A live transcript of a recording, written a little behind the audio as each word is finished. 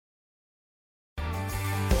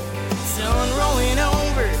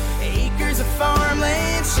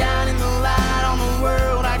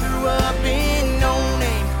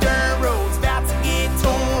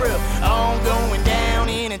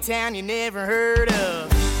Unheard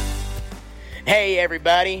of. Hey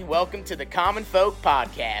everybody, welcome to the Common Folk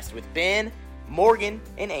Podcast with Ben, Morgan,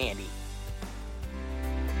 and Andy.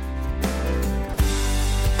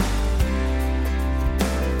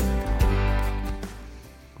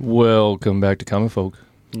 Welcome back to Common Folk.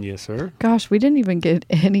 Yes, sir. Gosh, we didn't even get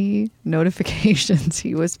any notifications.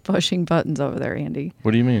 He was pushing buttons over there, Andy.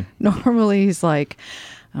 What do you mean? Normally he's like,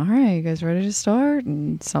 all right, you guys ready to start?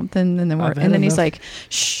 And something, and then he's like,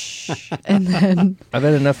 shh. And then I've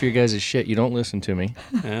had enough of your guys' shit. You don't listen to me.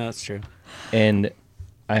 Yeah, that's true. And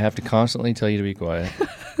I have to constantly tell you to be quiet.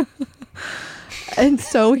 and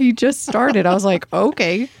so he just started. I was like,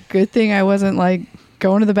 okay, good thing I wasn't like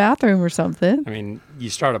going to the bathroom or something. I mean, you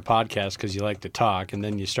start a podcast because you like to talk, and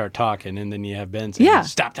then you start talking, and then you have Ben saying,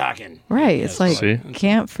 stop talking. Right. It's like, See?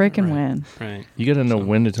 can't freaking win. Right. You got to know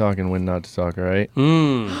when to talk and when not to talk, all right?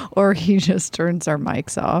 Or he just turns our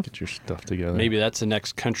mics off. Get your stuff together. Maybe that's the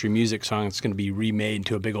next country music song that's going to be remade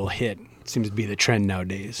into a big old hit. Seems to be the trend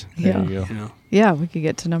nowadays. There Yeah. you go. You know, Yeah, we could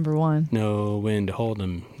get to number one. know when to hold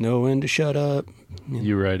 'em, know when to shut up.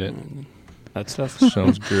 You write it. That stuff.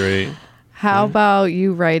 Sounds great. How about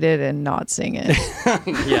you write it and not sing it?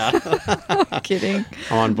 Yeah, Kidding.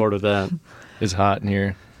 I'm on board with that. It's hot in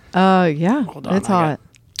here. Yeah, Hold on, it's I hot.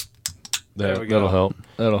 There we go. That'll help.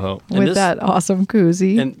 That'll help. And With this- that awesome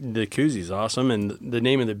koozie. And the koozie's awesome, and the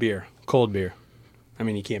name of the beer, cold beer. I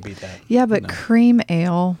mean, you can't beat that. Yeah, but cream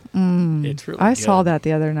ale. It's really I good. saw that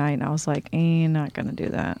the other night, and I was like, ain't not going to do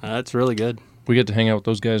that. That's really good. We get to hang out with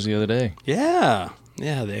those guys the other day Yeah.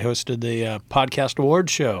 Yeah, they hosted the podcast award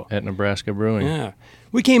show. at Nebraska Brewing. Yeah.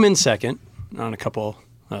 We came in second on a couple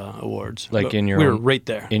awards. Like but in your we own, were right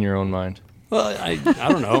there. In your own mind. Well, I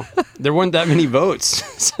don't know. There weren't that many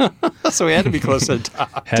votes, so we had to be close to the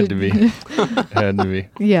top. Had to be. Had to be.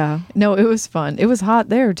 Yeah. No, it was fun. It was hot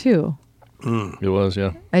there, too. It was,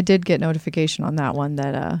 yeah. I did get notification on that one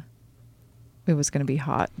that it was going to be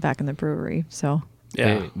hot back in the brewery. So,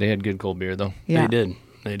 Yeah, They had good cold beer, though. yeah.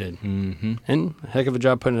 They did. Mm-hmm. And a heck of a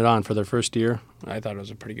job putting it on for their first year. I thought it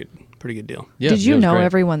was a pretty good deal. Yeah, Did you it was know great.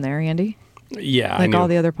 everyone there, Andy? Yeah, I Like knew. all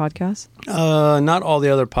the other podcasts? Not all the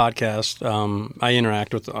other podcasts. I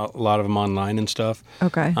interact with a lot of them online and stuff.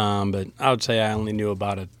 Okay. But I would say I only knew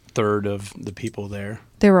about a third of the people there.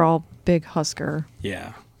 They were all big Husker.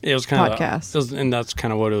 Yeah, it was kind Podcasts. of, and that's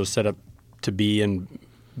kind of what it was set up to be. And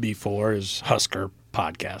before is Husker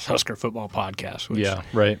podcast, Husker football podcast. Which Yeah,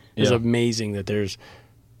 right. is Yeah. amazing that there's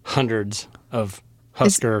hundreds of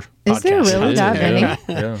Husker podcasts. Is there really that Yeah, many?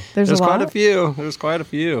 Yeah. There's a lot. quite a few. There's quite a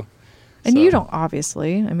few. And So- you don't,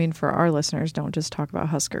 obviously, I mean, for our listeners, don't just talk about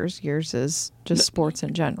Huskers. Yours is just sports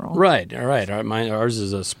in general. Right. All right. Ours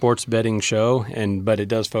is a sports betting show, but it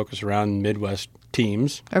does focus around Midwest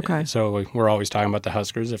teams. Okay. So we're always talking about the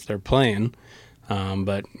Huskers if they're playing.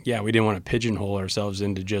 But yeah, we didn't want to pigeonhole ourselves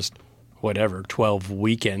into just whatever 12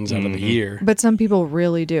 weekends out of the year. But some people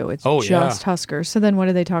really do. It's Oh, yeah. just Huskers. So then what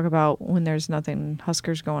do they talk about when there's nothing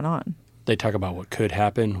Huskers going on? They talk about what could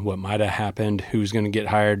happen, what might have happened, who's going to get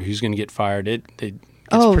hired, who's going to get fired.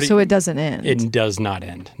 So it doesn't end. It does not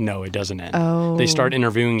end. No, it doesn't end. Oh. They start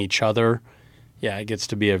interviewing each other. Yeah, it gets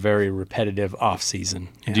to be a very repetitive off season.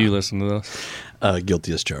 Yeah. Do you listen to those?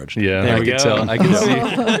 Guilty as charged. Yeah, There I we can go. tell. I can see.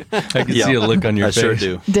 I can see a look on your I face. sure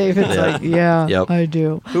do. David's like, yeah, Yep. I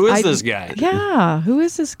do. Who is this guy? Yeah, who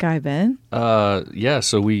is this guy, Ben? Yeah.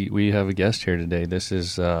 So we have a guest here today. This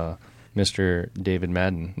is Mr. David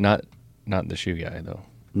Madden. Not the shoe guy though.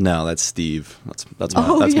 No, that's Steve. That's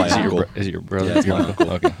Oh, my yeah. Is it uncle. is it your brother? Yeah, it's Your my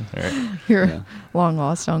uncle. Okay. All right. Your Yeah. long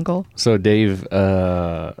lost uncle. So Dave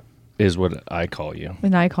is what I call you.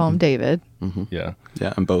 And I call him David. Yeah.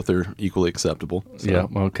 Yeah, and both are equally acceptable. So. Yeah.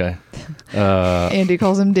 Okay. Andy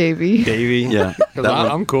calls him Davey. Davey. Yeah, 'Cause that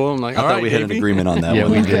one- I'm cool. I'm like, I all thought right, we had an Davey. agreement on that Yeah,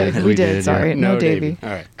 one. we did. Okay, We we did. did, Sorry, yeah. no, No, Davey. All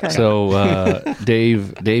right. Okay. So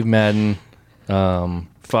Dave Madden,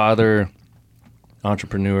 father,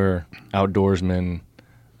 entrepreneur, outdoorsman,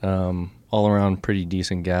 all around pretty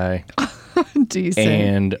decent guy, Decent.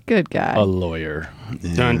 and Good guy. a lawyer.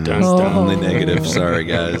 Dun, dun, Oh. dun. Only negative. Sorry,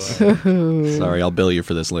 guys. Sorry, I'll bill you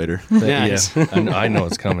for this later. Nice. Yeah, I know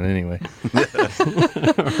it's coming anyway.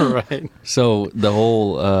 Right. So the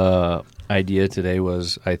whole idea today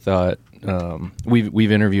was, I thought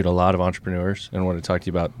we've interviewed a lot of entrepreneurs and want to talk to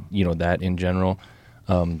you about that in general.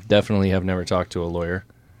 Definitely have never talked to a lawyer.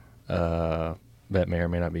 That may or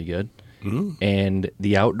may not be good. Mm-hmm. And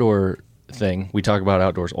the outdoor thing, we talk about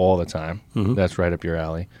outdoors all the time. Mm-hmm. That's right up your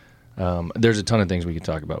alley. There's a ton of things we could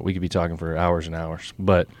talk about. We could be talking for hours and hours.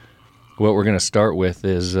 But what we're going to start with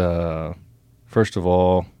is, first of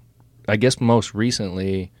all, I guess most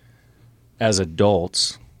recently, as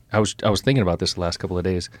adults, I was thinking about this the last couple of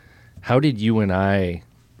days. how did you and I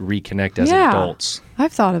reconnect as Yeah. adults?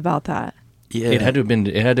 I've thought about that. Yeah.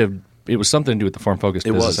 It was something to do with the farm focused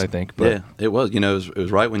business, was. I think. But Yeah, it was. It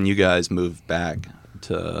was right when you guys moved back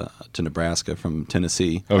to Nebraska from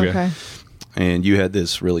Tennessee. Okay. And you had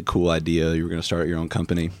this really cool idea. You were going to start your own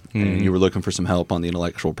company, and you were looking for some help on the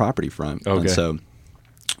intellectual property front. Okay. And so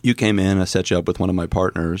you came in, I set you up with one of my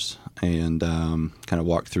partners, and kind of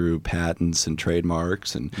walked through patents and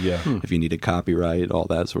trademarks, and if you needed copyright, all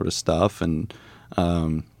that sort of stuff. And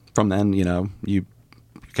from then, you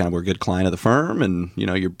kind of were a good client of the firm, and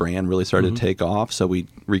your brand really started to take off. So we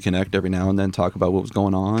reconnect every now and then, talk about what was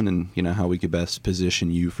going on, and how we could best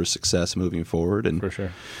position you for success moving forward. And For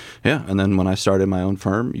sure. yeah, and then when I started my own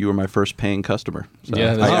firm, you were my first paying customer. So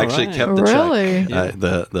Yeah, that's I actually right. kept the Really? check,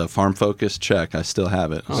 the farm focused check. I still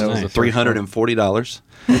have it. That was the first $340.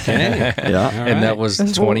 Okay. Yeah. And that was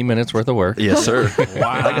 20 minutes worth of work. Yes, sir.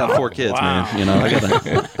 Wow. I got 4 kids, Wow. man.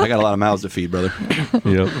 I got a lot of mouths to feed, brother.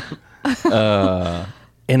 Yep.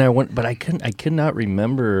 And I could not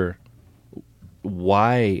remember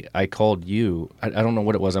why I called you. I don't know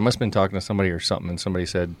what it was. I must have been talking to somebody or something, and somebody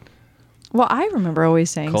said, Well, I remember always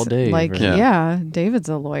saying, Call Dave, like, or- yeah, David's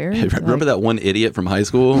a lawyer. It's Remember like- that one idiot from high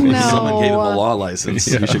school? No. Someone gave him a law license.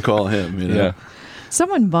 You should call him. yeah.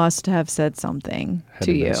 Someone must have said something Had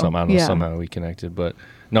to been you. somehow we connected. But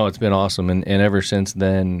no, it's been awesome. And ever since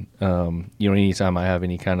then, anytime I have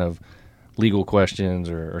any kind of legal questions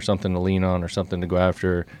or something to lean on or something to go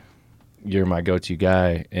after, you're my go-to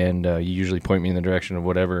guy. And you usually point me in the direction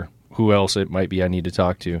of who else it might be I need to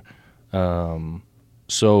talk to.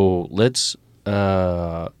 So let's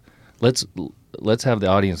have the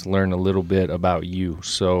audience learn a little bit about you.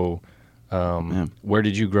 So where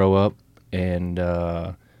did you grow up? And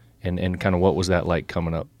kind of what was that like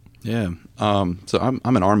coming up? Yeah. So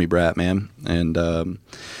I'm an Army brat, man, and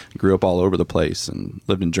grew up all over the place and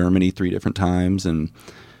lived in Germany 3 different times, and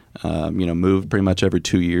moved pretty much every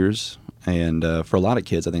 2 years. And for a lot of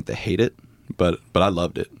kids, I think they hate it, but I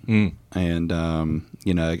loved it. And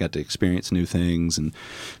I got to experience new things and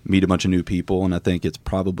meet a bunch of new people, and I think it's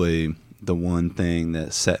probably the one thing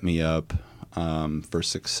that set me up for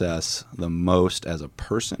success the most as a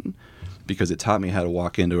person, because it taught me how to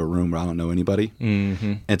walk into a room where I don't know anybody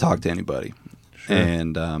and talk to anybody. Sure.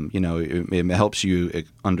 And, it helps you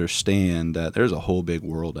understand that there's a whole big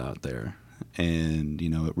world out there. And,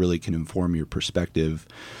 it really can inform your perspective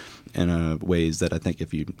in ways that I think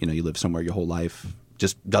if you live somewhere your whole life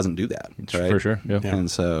just doesn't do that. Right? For sure. Yeah. And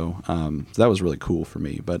so that was really cool for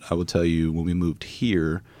me. But I will tell you, when we moved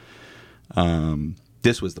here,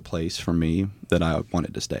 this was the place for me that I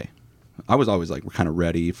wanted to stay. I was always like kind of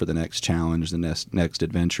ready for the next challenge, the next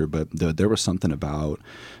adventure, but there was something about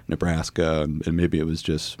Nebraska, and maybe it was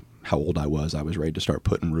just how old I was. I was ready to start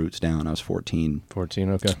putting roots down. I was 14. 14,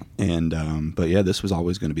 okay. And but yeah, this was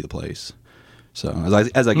always going to be the place. So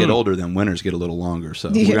as I get older, then winters get a little longer. So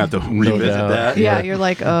we're gonna have to revisit doubt. that. Yeah, you're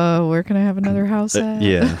like, where can I have another house at?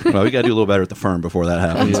 Yeah. Well, we got to do a little better at the firm before that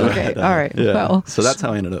happens. Okay, all right. Yeah. Well, So that's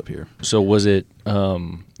how I ended up here. So was it?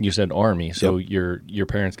 You said Army. So your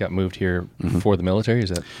parents got moved here for the military.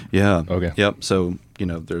 Is that? Yeah. Okay. Yep. So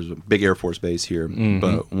there's a big Air Force base here,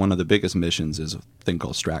 but one of the biggest missions is a thing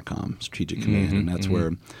called STRATCOM, Strategic Command, and that's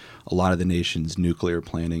where a lot of the nation's nuclear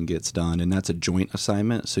planning gets done, and that's a joint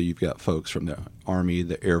assignment. So you've got folks from the Army,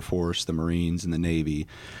 the Air Force, the Marines, and the Navy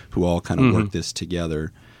who all kind of work this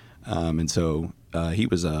together. And so he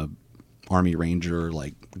was a Army Ranger,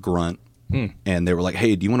 like grunt. And they were like,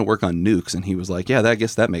 "Hey, do you want to work on nukes?" And he was like, "Yeah, I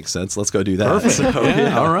guess that makes sense. Let's go do that." Perfect. So,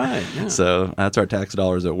 Yeah, all right. Yeah. So that's our tax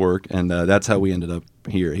dollars at work, and that's how we ended up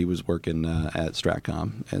here. He was working at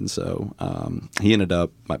STRATCOM, and so he ended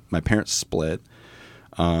up. My parents split,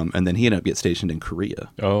 and then he ended up getting stationed in Korea.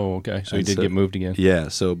 Oh, okay. So he And did get moved again. Yeah.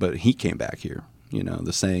 So, but he came back here.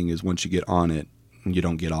 The saying is, once you get on it, you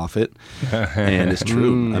don't get off it, and it's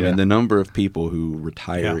true. I mean, the number of people who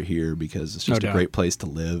retire here because it's just No a doubt. great place to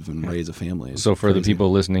live and raise a family. is So for the crazy.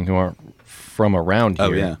 people listening who aren't from around here,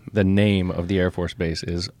 Oh, yeah. the name of the Air Force Base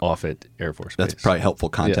is Offutt Air Force That's Base. probably helpful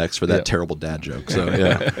context for that Yeah. terrible dad joke. So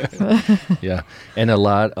yeah. Yeah, and a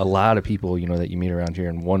lot of people that you meet around here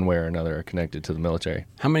in one way or another are connected to the military.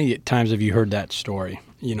 How many times have you heard that story?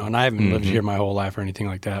 And I haven't lived here my whole life or anything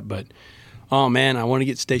like that, but oh man, I want to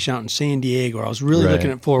get stationed out in San Diego. I was really Right,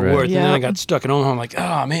 looking at Fort right. Worth, and then Yeah. I got stuck at Omaha. I'm like,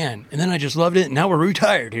 oh man, and then I just loved it, and now we're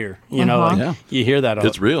retired here. Like, Yeah. you hear that.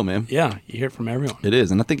 It's real, man. Yeah, you hear it from everyone. It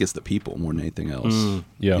is, and I think it's the people more than anything else.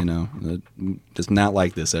 Yeah. It's not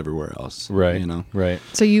like this everywhere else. Right. Right.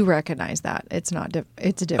 so you recognize that it's not.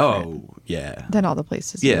 It's different Oh yeah. than all the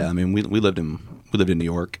places. Yeah. I mean, we lived in New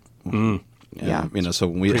York, Yeah. So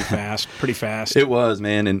when we Pretty fast. it was,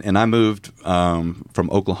 man, and I moved from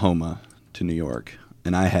Oklahoma to New York,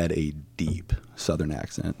 and I had a deep Southern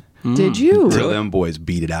accent. Did you? So them boys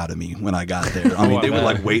beat it out of me when I got there. I mean, they were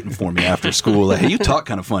like waiting for me after school. Like, hey, you talk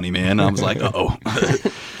kind of funny, man. And I was like, uh-oh.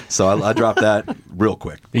 So I dropped that real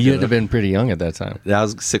quick. You had to have been pretty young at that time. That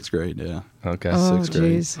was 6th grade, yeah. Okay. Oh, 6th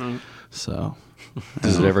grade. jeez. So,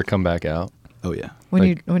 Does it ever come back out? oh, yeah.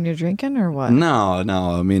 When you're drinking or what? No.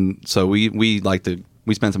 I mean, so we like to...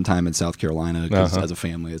 We spent some time in South Carolina because as a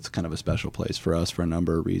family, it's kind of a special place for us for a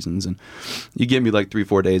number of reasons. And you give me like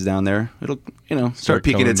 3-4 days down there, it'll, start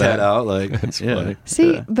peeking its head out. Like, yeah.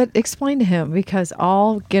 See, but explain to him, because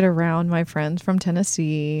I'll get around my friends from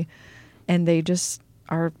Tennessee and they just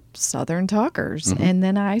are Southern talkers. And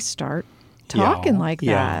then I start talking like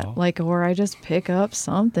that. Like, or I just pick up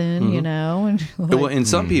something, and Well, and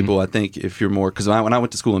some people, I think if you're more, because when I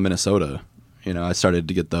went to school in Minnesota, I started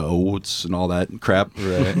to get the oats and all that crap.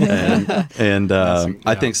 Right. And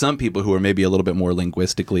I think some people who are maybe a little bit more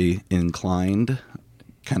linguistically inclined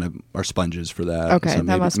kind of are sponges for that. Okay, so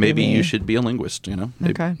that must be maybe me. you should be a linguist, Maybe,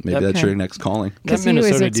 Okay. maybe that's Okay. your next calling. That 'Cause he always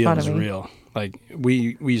Minnesota makes deal fun is of me. real. Like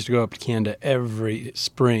we used to go up to Canada every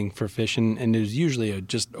spring for fishing, and it was usually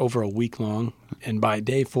just over a week long. And by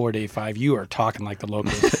day 4, day 5, you are talking like the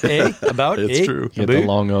locals. About It's true. You get the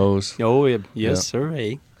long O's. Oh, yes,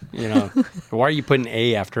 sir. Why are you putting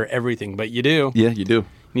A after everything? But you do. Yeah, you do.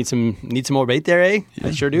 Need some more bait there, eh?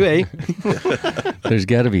 I sure do, eh? There's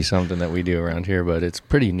got to be something that we do around here, but it's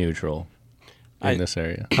pretty neutral in this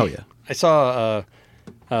area. Oh, yeah. I saw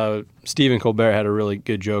Stephen Colbert had a really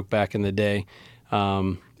good joke back in the day,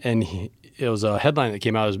 and it was a headline that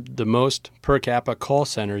came out as the most per capita call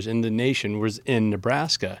centers in the nation was in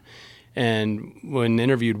Nebraska. And when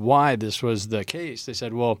interviewed why this was the case, they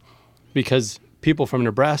said, well, because people from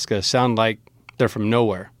Nebraska sound like they're from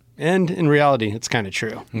nowhere. And in reality, it's kind of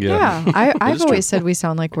true. Yeah, I've always said we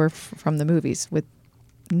sound like we're from the movies with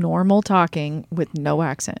normal talking with no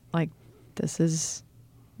accent. Like, this is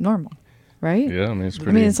normal, right? Yeah, I mean, it's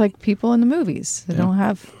pretty. it's like people in the movies. They don't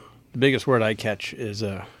have. The biggest word I catch is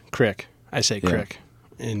crick. I say crick.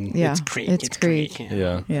 And Yeah, it's creek. it's creek.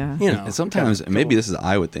 Yeah. Yeah. And sometimes, maybe this is an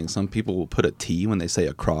Iowa thing, some people will put a T when they say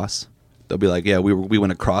across. They'll be like, yeah, we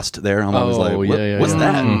went across there. I'm always like, what's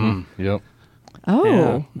that? Mm-hmm. Yep. Oh.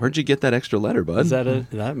 Yeah. Where'd you get that extra letter, bud? Is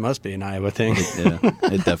that must be an Iowa thing. Yeah,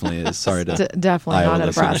 it definitely is. Sorry to Definitely Iowa not a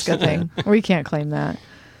listeners. Nebraska thing. We can't claim that.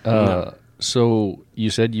 So you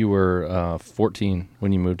said you were 14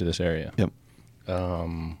 when you moved to this area. Yep.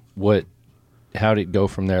 How did it go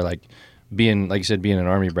from there? Like you said, being an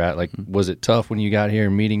Army brat, like, was it tough when you got here,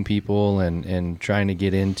 meeting people and trying to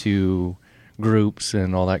get into groups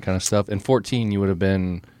and all that kind of stuff? And 14, you would have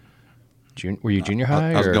been, were you junior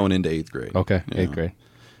high? I was going into 8th grade. Okay, Yeah. 8th grade.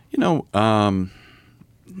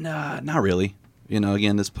 Nah, not really.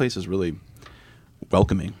 Again, this place is really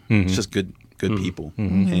welcoming. It's just good people.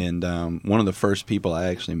 And one of the first people I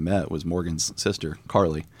actually met was Morgan's sister,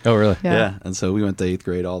 Carly. Oh, really? Yeah. And so we went to 8th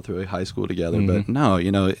grade all through high school together. But no,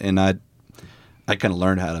 and I kind of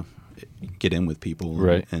learned how to get in with people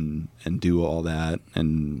Right. and do all that.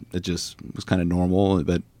 And it just was kind of normal.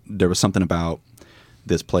 But there was something about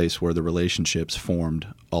this place where the relationships formed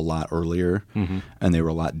a lot earlier and they were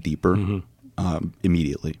a lot deeper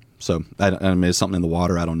immediately. So I mean, it's something in the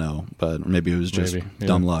water. I don't know, but maybe it was just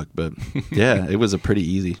dumb luck. But yeah, it was a pretty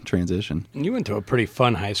easy transition. And you went to a pretty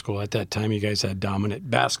fun high school at that time. You guys had dominant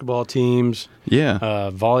basketball teams, Yeah.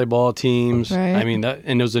 volleyball teams. Right. I mean,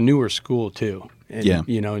 and it was a newer school too. And, Yeah.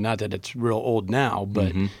 not that it's real old now,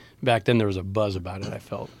 but back then there was a buzz about it, I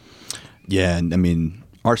felt. Yeah, and I mean,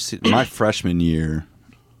 my freshman year,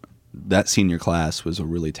 that senior class was a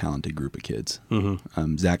really talented group of kids.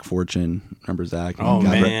 Zach Fortune, remember Zach? Oh,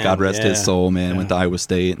 man. God rest his Yeah. soul, man. Yeah. Went to Iowa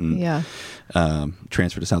State and Yeah.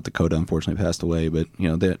 transferred to South Dakota. Unfortunately, passed away. But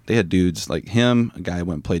they had dudes like him. A guy who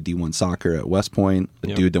went and played D1 soccer at West Point. A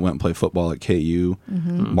dude that went and played football at KU.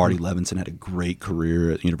 Marty Levinson had a great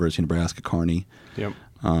career at the University of Nebraska Kearney. Yep.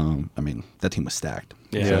 I mean, that team was stacked.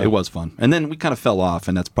 Yeah. So it was fun. And then we kind of fell off,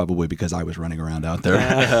 and that's probably because I was running around out there.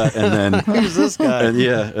 And then Who's this guy? and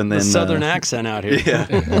then The southern accent out here.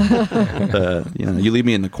 you leave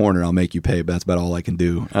me in the corner, I'll make you pay. But that's about all I can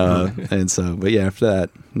do. And so, but yeah, after that,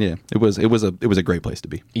 yeah, it was a great place to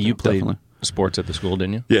be. You played Definitely. sports at the school,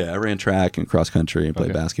 didn't you? Yeah, I ran track and cross country and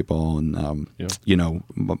played basketball. And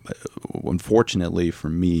unfortunately for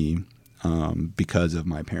me, because of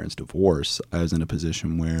my parents' divorce, I was in a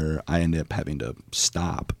position where I ended up having to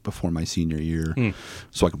stop before my senior year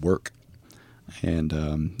so I could work. And,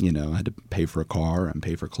 I had to pay for a car and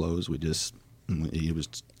pay for clothes. We just it was,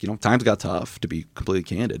 times got tough, to be completely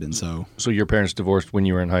candid. And so your parents divorced when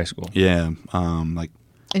you were in high school? yeah,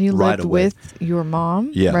 and you right lived away. with your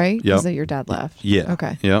mom, Yeah, right? yep. Because your dad left. Yeah.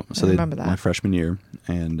 Okay. Yep. So I remember that. my freshman year,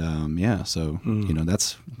 and so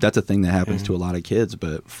that's a thing that happens to a lot of kids,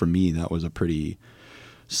 but for me that was a pretty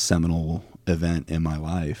seminal event in my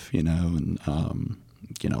life, and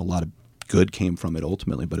a lot of good came from it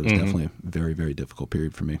ultimately, but it was definitely a very, very difficult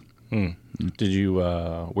period for me. Did you?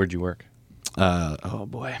 Where'd you work? Oh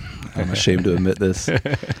boy, I'm ashamed to admit this.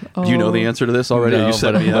 Do you know the answer to this already? No, You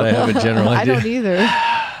set but me up. I have a general I idea. don't either.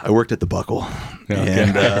 I worked at the Buckle. Okay.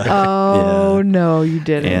 And, No, you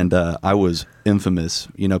didn't. and I was infamous.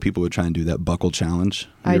 People would try and do that Buckle challenge.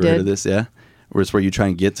 Have I you ever heard did. of this? Yeah. Where it's where you try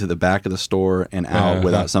and get to the back of the store and out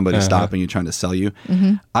without somebody stopping you trying to sell you.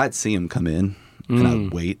 I'd see them come in and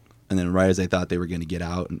I'd wait. And then right as they thought they were going to get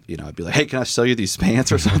out, and I'd be like, "Hey, can I sell you these pants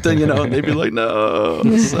or something?" And they'd be like, "No."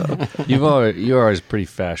 So, You're always a pretty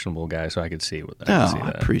fashionable guy, so I could see what.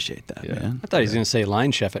 I appreciate that, Yeah. man. I thought he was going to say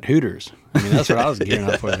line chef at Hooters. I mean, that's what I was gearing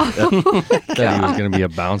up for. Thought he was going to be a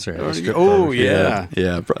bouncer. At a strip club. Oh, yeah.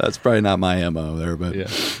 Yeah. That's probably not my MO there, but Yeah.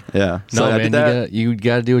 yeah. So No, I man, did that. you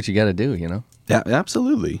got to do what you got to do. Yeah,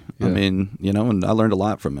 absolutely. Yeah. I mean, and I learned a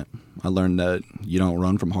lot from it. I learned that you don't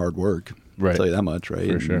run from hard work. Right. I'll tell you that much, right?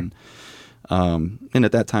 For sure. And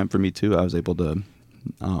at that time for me too, I was able to,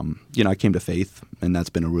 I came to faith, and that's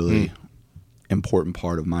been a really important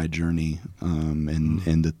part of my journey,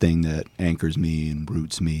 and the thing that anchors me and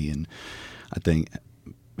roots me, and I think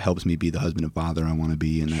helps me be the husband and father I want to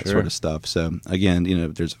be, and that Sure. sort of stuff. So again,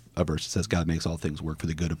 there's a verse that says God makes all things work for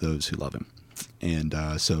the good of those who love him. And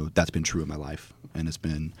so that's been true in my life, and it's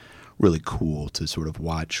been really cool to sort of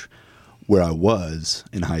watch where I was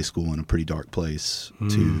in high school in a pretty dark place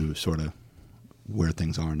to sort of where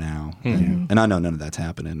things are now. And I know none of that's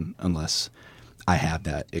happening unless I have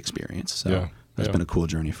that experience. So Yeah. that's Yeah. been a cool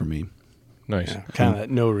journey for me. Nice. Yeah, kind of that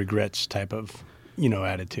no regrets type of,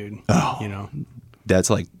 attitude. Oh. That's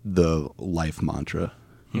like the life mantra.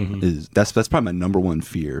 Is that's probably my number one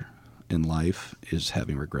fear in life, is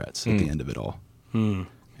having regrets at the end of it all. I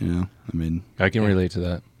mean, I can relate to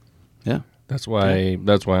that. yeah. That's why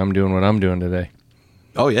I'm doing what I'm doing today,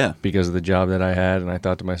 Oh yeah. because of the job that I had, and I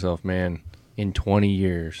thought to myself, man, in 20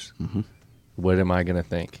 years, what am I going to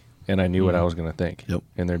think? And I knew what I was going to think. Yep.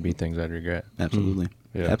 And there'd be things I'd regret. Absolutely.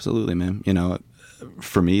 Yeah. Absolutely, man.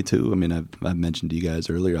 For me too, I mean, I've mentioned to you guys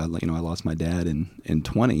earlier, I lost my dad in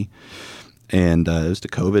 20, and it was to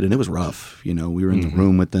COVID, and it was rough. We were in the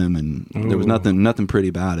room with them, and there was nothing pretty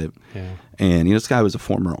about it. Yeah. And this guy was a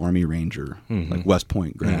former Army Ranger, like West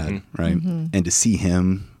Point grad, right? And to see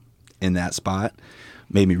him in that spot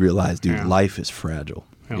made me realize, dude, life is fragile.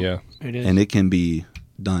 Yeah. It is. And it can be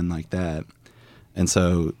done like that. And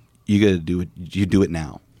so you got to do it. You do it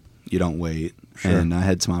now. You don't wait. Sure. And I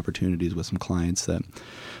had some opportunities with some clients that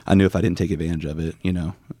I knew if I didn't take advantage of it,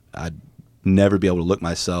 I'd never be able to look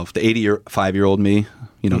myself. The 85-year-old me,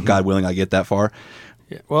 God willing, I get that far.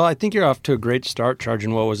 Yeah. Well, I think you're off to a great start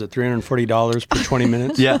charging, what was it, $340 per 20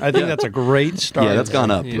 minutes? Yeah. I think that's a great start. Yeah, that's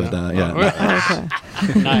gone up. But yeah.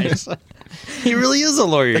 Okay. Nice. He really is a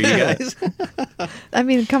lawyer, you guys. I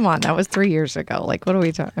mean, come on. That was 3 years ago. Like, what are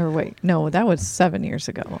we talking? Or wait, no, that was 7 years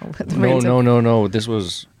ago. No. This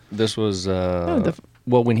was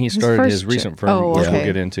when he started his first recent job. firm, Oh, which okay. we'll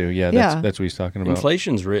get into. Yeah, Yeah. that's what he's talking about.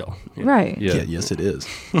 Inflation's real. Right. Yeah. Yeah, yes, it is.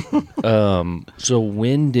 So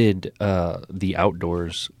when did the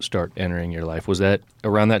outdoors start entering your life? Was that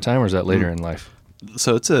around that time, or was that later in life?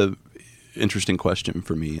 So it's a interesting question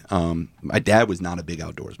for me. My dad was not a big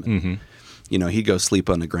outdoorsman. He'd go sleep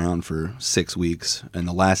on the ground for 6 weeks, and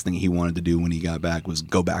the last thing he wanted to do when he got back was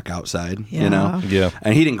go back outside. Yeah. Yeah.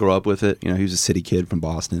 And he didn't grow up with it. He was a city kid from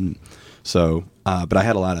Boston. So, but I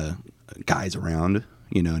had a lot of guys around,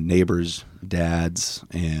 neighbors, dads,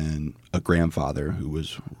 and a grandfather who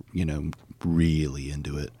was, really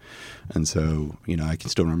into it. And so, I can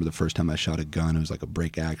still remember the first time I shot a gun. It was like a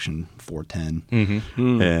break action 410.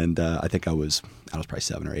 And I think I was probably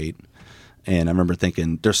 7 or 8. And I remember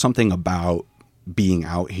thinking, there's something about being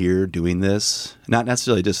out here doing this, not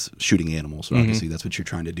necessarily just shooting animals. Obviously, that's what you're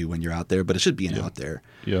trying to do when you're out there, but it should be out there.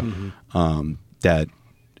 Yeah. That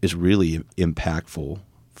is really impactful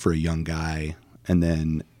for a young guy. And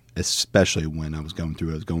then especially when I was going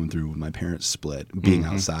through when my parents split, being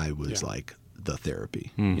outside was like the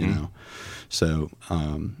therapy, So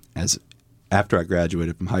after I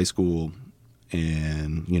graduated from high school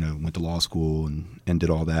and, went to law school and did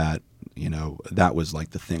all that, that was like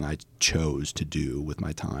the thing I chose to do with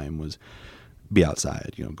my time, was be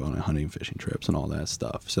outside, going on hunting and fishing trips and all that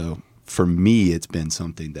stuff. So for me, it's been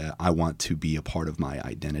something that I want to be a part of my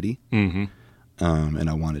identity. And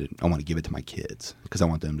I want to give it to my kids because I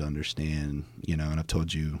want them to understand, and I've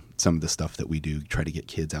told you some of the stuff that we do, try to get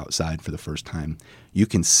kids outside for the first time. You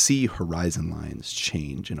can see horizon lines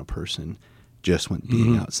change in a person just when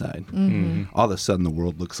being outside. All of a sudden the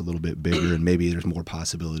world looks a little bit bigger and maybe there's more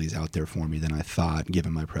possibilities out there for me than I thought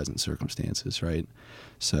given my present circumstances, right?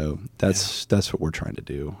 So that's what we're trying to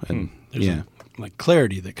do. And there's like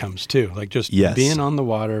clarity that comes too, like just being on the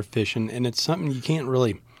water, fishing, and it's something you can't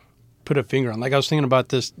really put a finger on. Like I was thinking about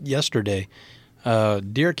this yesterday.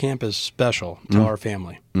 Deer camp is special to our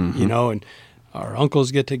family, and our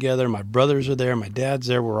uncles get together. My brothers are there. My dad's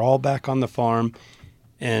there. We're all back on the farm.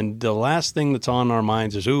 And the last thing that's on our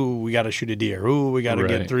minds is, ooh, we got to shoot a deer. Ooh, we got to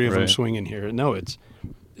get 3 of them swinging here. No,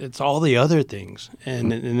 it's all the other things.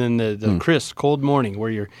 And then the crisp, cold morning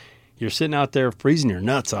where you're sitting out there freezing your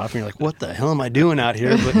nuts off, and you're like, what the hell am I doing out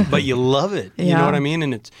here? But you love it. You know what I mean?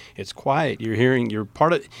 And it's quiet. You're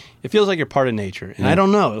part of, it feels like you're part of nature. And I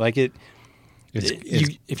don't know, like if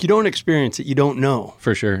you don't experience it, you don't know.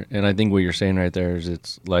 For sure. And I think what you're saying right there is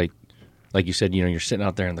it's like you said, you're sitting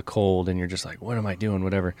out there in the cold and you're just like, what am I doing?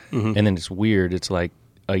 Whatever. And then it's weird. It's like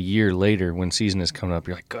a year later when season is coming up,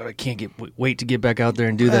 you're like, God, I can't wait to get back out there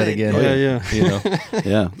and do that again. Yeah.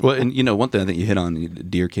 Yeah. Well, and one thing I think you hit on,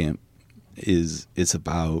 deer camp, is it's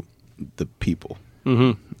about the people.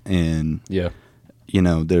 And I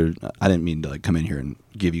didn't mean to like come in here and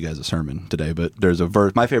give you guys a sermon today, but there's a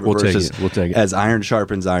verse. My favorite verse is, we'll take it. As iron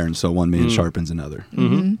sharpens iron, so one man sharpens another.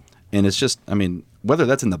 And it's just, whether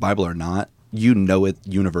that's in the Bible or not, it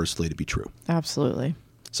universally to be true. Absolutely.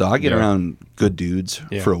 So I get around good dudes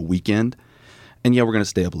for a weekend, and we're going to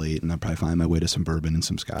stay up late, and I'll probably find my way to some bourbon and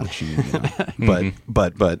some scotch.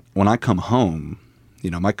 But when I come home,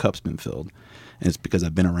 my cup's been filled, and it's because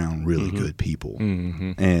I've been around really good people.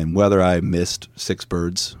 And whether I missed 6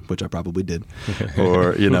 birds, which I probably did,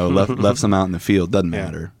 or left some out in the field, doesn't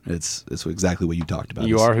matter. It's exactly what you talked about.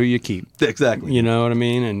 You are who you keep. Exactly. You know what I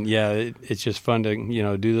mean? And it's just fun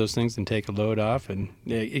to do those things and take a load off, and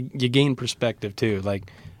you gain perspective too. Like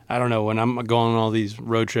I don't know, when I'm going on all these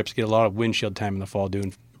road trips, get a lot of windshield time in the fall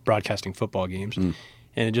doing broadcasting football games, and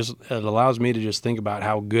it allows me to just think about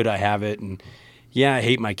how good I have it. And I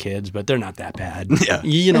hate my kids, but they're not that bad. Yeah.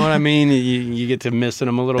 You know what I mean? You get to missing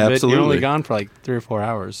them a little bit. You're only gone for like 3 or 4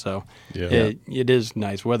 hours. So it is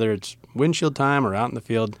nice, whether it's windshield time or out in the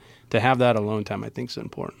field, to have that alone time, I think is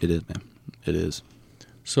important. It is, man. It is.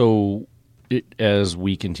 So as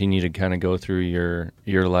we continue to kind of go through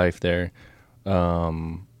your life there,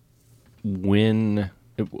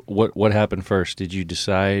 what happened first? Did you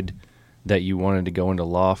decide that you wanted to go into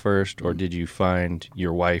law first, or did you find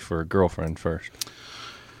your wife or girlfriend first?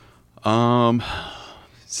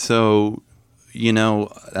 So,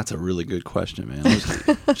 that's a really good question, man.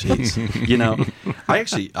 Jeez.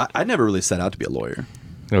 I never really set out to be a lawyer.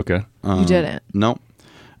 Okay. You didn't? No.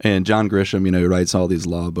 And John Grisham, who writes all these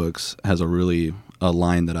law books, has a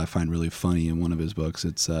line that I find really funny in one of his books.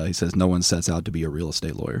 It's he says, no one sets out to be a real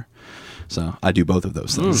estate lawyer. So I do both of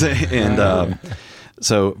those things. And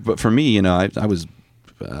so, but for me, I was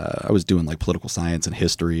doing like political science and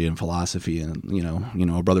history and philosophy, and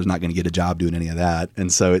a brother's not going to get a job doing any of that.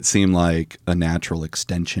 And so it seemed like a natural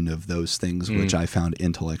extension of those things, which I found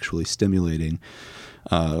intellectually stimulating,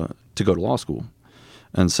 to go to law school.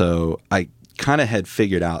 And so I kind of had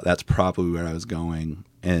figured out that's probably where I was going.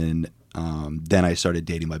 And then I started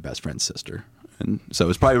dating my best friend's sister. And so it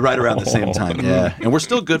was probably right around the same time. Yeah. And we're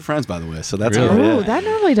still good friends, by the way. So that's really? Oh, that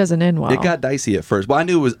normally doesn't end well. It got dicey at first. Well, I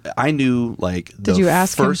knew like the Did you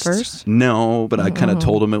ask him first? first? No, but I kind of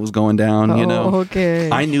told him it was going down, Okay.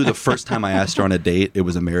 I knew the first time I asked her on a date, it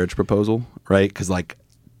was a marriage proposal, right? Because like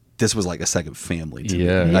this was like a second family to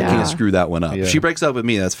me. I can't screw that one up. Yeah. If she breaks up with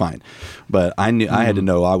me, that's fine. But I knew I had to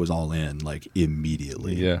know I was all in like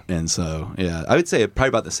immediately. Yeah. And so, I would say probably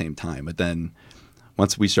about the same time. But then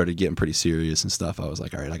once we started getting pretty serious and stuff, I was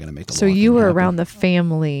like, all right, I got to make the law So you thing were happen. around the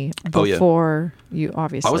family before you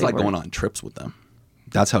obviously I was like were. going on trips with them.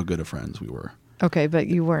 That's how good of friends we were. Okay, but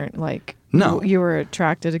you weren't like... No. You were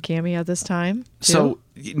attracted to Cammie at this time, too? So,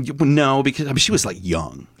 no, because she was like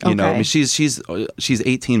young. You know, I mean, she's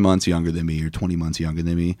 18 months younger than me or 20 months younger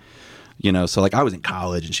than me. So like I was in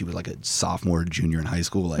college and she was like a sophomore, junior in high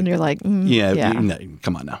school. Like, and you're like,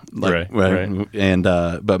 come on now. Like, right. And,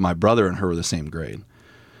 but my brother and her were the same grade.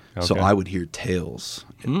 Okay. So I would hear tales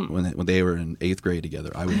when they were in 8th grade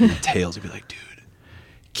together. I would hear tales and be like, dude,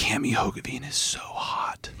 Cammie Hogeveen is so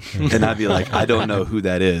hot. And I'd be like, I don't know who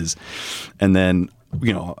that is. And then,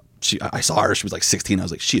 I saw her, she was like 16. I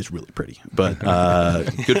was like, she is really pretty, but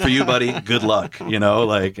good for you, buddy. Good luck,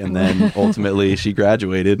 and then ultimately she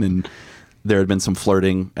graduated and there had been some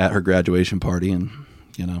flirting at her graduation party, and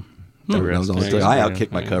that was all. I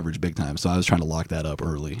outkicked my coverage big time, so I was trying to lock that up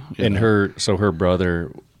early. And her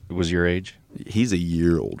brother was your age? He's a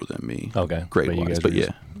year older than me. Okay, grade wise, but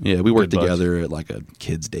yeah, we worked together at like a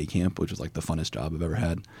kids' day camp, which was like the funnest job I've ever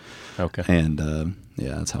had. Okay, and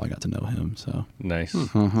that's how I got to know him. So nice,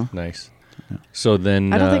 nice. So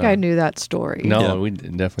then, I don't think I knew that story. No, we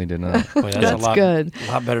definitely did not. Boy, that's good.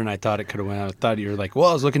 A lot better than I thought it could have went. I thought you were like, well,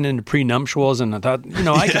 I was looking into prenuptials, and I thought,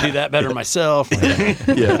 I could do that better myself.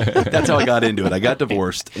 Yeah, that's how I got into it. I got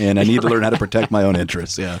divorced, and I need to learn how to protect my own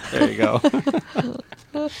interests. Yeah, there you go.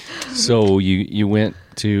 So you went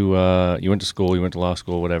to school, you went to law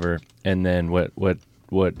school, whatever, and then what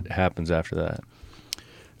happens after that?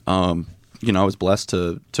 I was blessed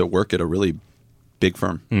to work at a really big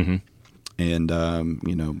firm. Mm-hmm. And,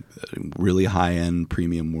 really high-end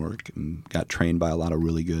premium work, and got trained by a lot of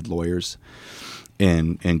really good lawyers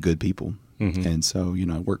and good people. Mm-hmm. And so,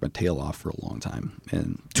 I worked my tail off for a long time,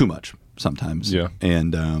 and too much sometimes. Yeah.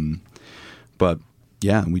 And, but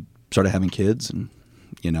yeah, we started having kids, and,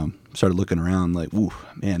 started looking around like, ooh,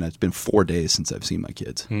 man, it's been 4 days since I've seen my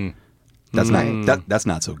kids. That's that's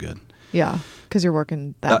not so good. Yeah, because you're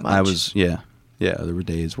working that much. Yeah, there were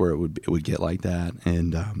days where it would get like that.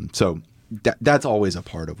 And, so that's always a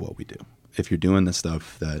part of what we do. If you're doing the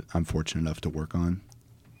stuff that I'm fortunate enough to work on,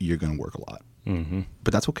 you're going to work a lot. Mm-hmm.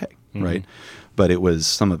 But that's okay, right? But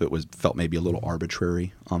some of it felt maybe a little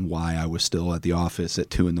arbitrary on why I was still at the office at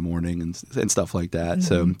 2 a.m. and stuff like that. Mm-hmm.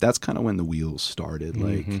 So that's kind of when the wheels started.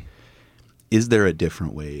 Like, is there a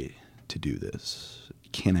different way to do this?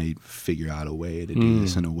 Can I figure out a way to do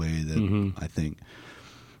this in a way that I think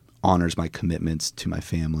honors my commitments to my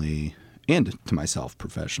family and to myself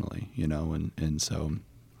professionally, and so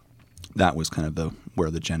that was kind of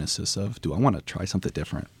where the genesis of, do I want to try something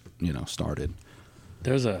different, started.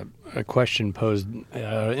 There's a question posed,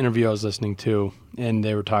 interview I was listening to, and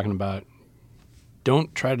they were talking about,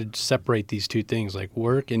 don't try to separate these two things, like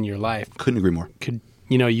work and your life. Couldn't agree more.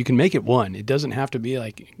 You can make it one. It doesn't have to be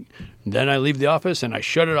like, then I leave the office and I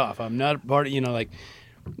shut it off. I'm not a part of, like,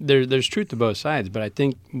 there's truth to both sides, but I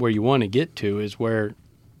think where you want to get to is where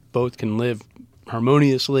both can live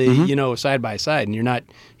harmoniously, side by side, and you're not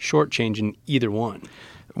shortchanging either one.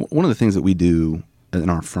 One of the things that we do in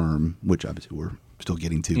our firm, which obviously we're still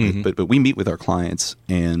getting to, but we meet with our clients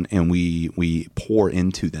and we pour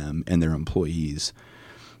into them and their employees,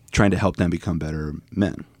 trying to help them become better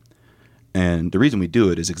men. And the reason we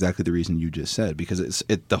do it is exactly the reason you just said, because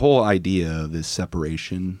the whole idea of this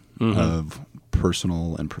separation of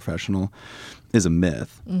personal and professional is a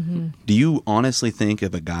myth. Mm-hmm. Do you honestly think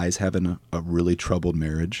if a guy's having a really troubled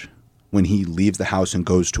marriage, when he leaves the house and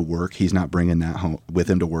goes to work, he's not bringing that home with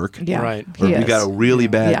him to work? Yeah, right. Or if you got a really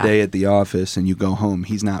bad day at the office and you go home,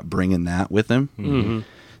 he's not bringing that with him. Mm-hmm.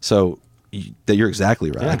 So you're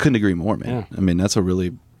exactly right. Yeah. I couldn't agree more, man. Yeah. I mean, that's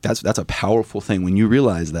a powerful thing. When you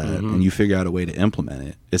realize that and you figure out a way to implement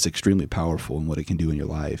it, it's extremely powerful in what it can do in your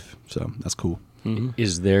life. So that's cool. Mm-hmm.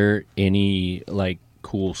 Is there any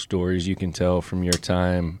cool stories you can tell from your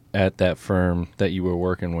time at that firm that you were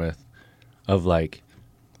working with, of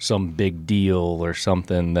some big deal or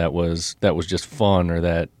something that was just fun, or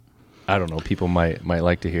that, I don't know, people might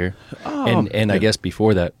like to hear? And I guess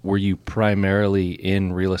before that, were you primarily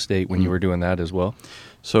in real estate when you were doing that as well?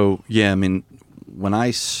 So yeah, I mean, when I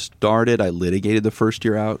started, I litigated the first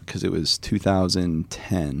year out because it was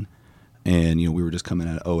 2010, and we were just coming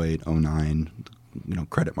at 08, 09.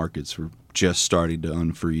 Credit markets were just starting to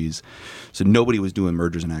unfreeze, so nobody was doing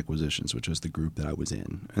mergers and acquisitions, which was the group that I was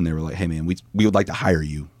in. And they were like, "Hey, man, we would like to hire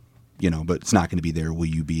you, but it's not going to be there. Will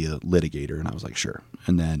you be a litigator?" And I was like, "Sure."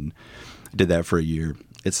 And then I did that for a year.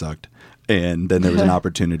 It sucked, and then there was an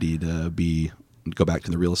opportunity to go back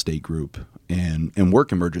to the real estate group and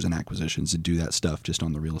work in mergers and acquisitions and do that stuff just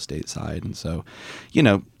on the real estate side. And so,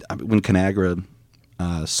 when Conagra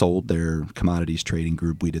sold their commodities trading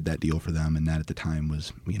group, we did that deal for them, and that at the time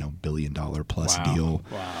was $1 billion plus deal.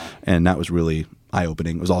 Wow. And that was really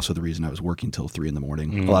eye-opening. It was also the reason I was working till 3 a.m.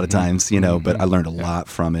 a lot of times, but I learned a lot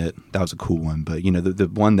from it. That was a cool one. But the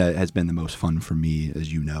one that has been the most fun for me,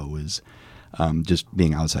 as you know, is just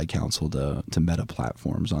being outside counsel to Meta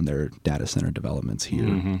Platforms on their data center developments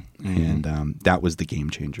here. And that was the game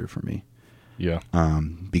changer for me. Yeah.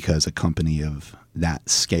 Because a company of that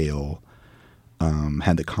scale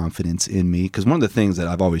had the confidence in me. Because one of the things that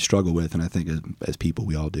I've always struggled with, and I think as people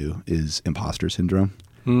we all do, is imposter syndrome.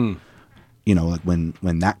 When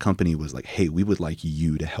that company was like, "Hey, we would like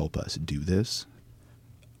you to help us do this,"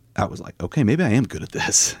 I was like, okay, maybe I am good at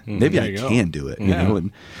this. Maybe I can do it. You know,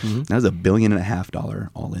 and that was $1.5 billion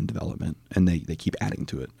all-in development, and they keep adding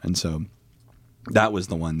to it. And so that was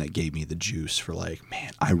the one that gave me the juice for like,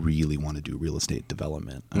 man, I really want to do real estate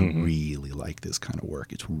development. I really like this kind of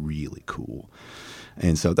work. It's really cool.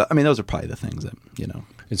 And so, those are probably the things that,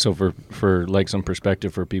 And so for like some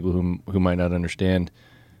perspective for people who might not understand,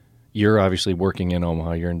 you're obviously working in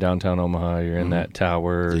Omaha. You're in downtown Omaha. You're in that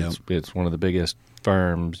tower. Yep. It's one of the biggest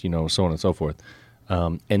firms, so on and so forth.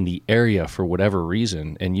 And the area, for whatever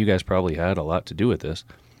reason, and you guys probably had a lot to do with this,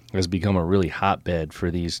 has become a really hotbed for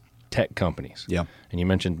these tech companies. Yeah. And you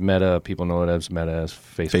mentioned Meta. People know it as Meta as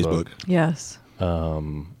Facebook. Yes.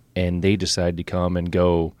 And they decide to come and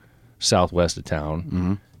go southwest of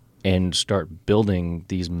town and start building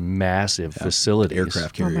these massive facilities.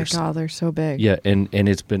 Aircraft Oh my carriers. God, they're so big. Yeah, and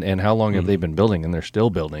it's been, and how long have they been building? And they're still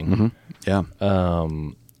building. Yeah.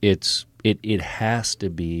 It has to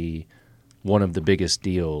be one of the biggest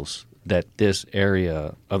deals that this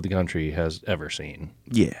area of the country has ever seen.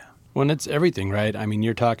 Yeah. When it's everything, right? I mean,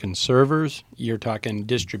 you're talking servers, you're talking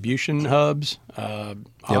distribution hubs,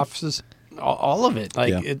 offices, all of it.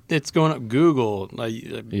 Like it's going up Google, like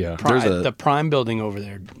the Prime building over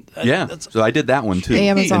there. So I did that one too.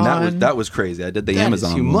 Amazon. And that was crazy. I did the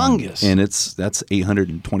Amazon humongous. one, and that's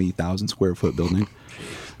 820,000 square foot building.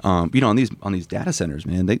 On these data centers,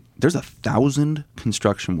 man, there's 1,000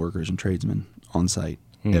 construction workers and tradesmen on site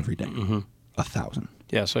every day. 1,000.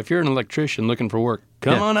 Yeah, so if you're an electrician looking for work,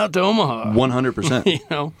 come on out to Omaha.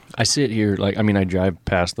 100%. I sit here, I drive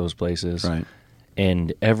past those places. Right.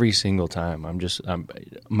 And every single time,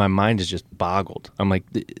 my mind is just boggled. I'm like,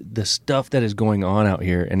 the stuff that is going on out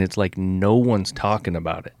here, and it's like no one's talking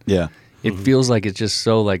about it. Yeah. It feels like it's just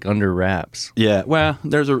so like under wraps. Yeah, well,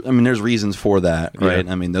 there's reasons for that, right?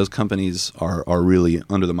 Yeah. Those companies are really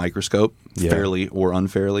under the microscope, fairly or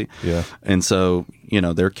unfairly. Yeah. And so,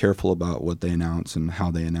 they're careful about what they announce and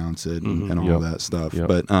how they announce it and all that stuff. Yep.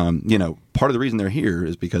 But, part of the reason they're here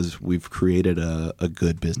is because we've created a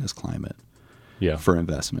good business climate for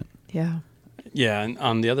investment. Yeah. Yeah, and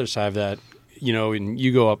on the other side of that, when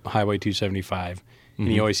you go up Highway 275,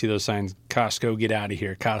 and you always see those signs, Costco, get out of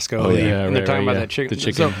here, Costco. Oh, yeah. And they're talking about that chicken. The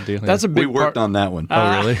chicken deal. That's a big We worked on that one.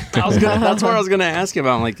 Oh, really? That's what I was going to ask you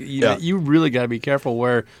about. I'm like, you really got to be careful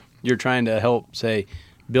where you're trying to help, say,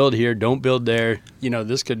 build here, don't build there.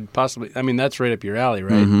 This could possibly, that's right up your alley,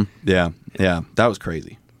 right? Mm-hmm. Yeah. That was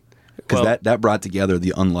crazy. Because that brought together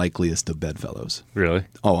the unlikeliest of bedfellows. Really?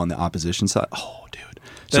 Oh, on the opposition side? Oh, dude.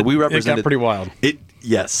 So we represented... It got pretty wild.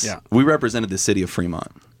 Yes. Yeah. We represented the city of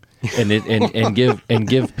Fremont. and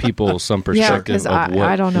give people some perspective of what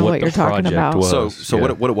I don't know what the you're talking about. was. So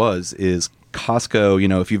what it was is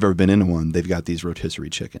Costco, if you've ever been into one, they've got these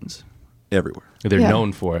rotisserie chickens everywhere. They're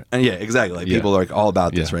known for it. And exactly. Like people are like all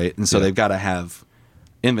about this, right? And so they've got to have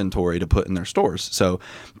inventory to put in their stores. So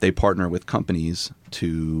they partner with companies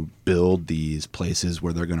to build these places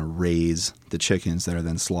where they're going to raise the chickens that are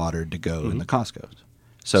then slaughtered to go in the Costco's.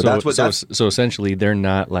 So essentially they're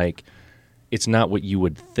not like, it's not what you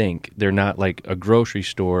would think. They're not like a grocery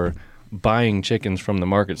store buying chickens from the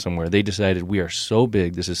market somewhere. They decided we are so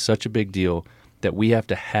big, this is such a big deal, that we have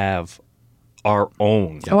to have our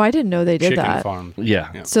own. Oh, I didn't know they did chicken that. farm.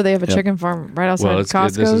 Yeah. So they have a chicken farm right outside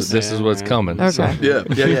Costco's? This is what's coming. Okay.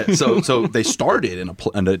 Yeah. So they started in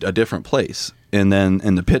a different place, and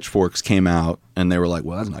the pitchforks came out, and they were like,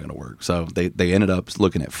 well, that's not going to work. So they ended up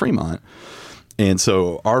looking at Fremont. And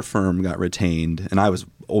so our firm got retained, and I was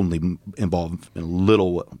only involved in a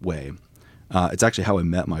little way. It's actually how I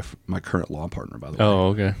met my current law partner, by the way. Oh,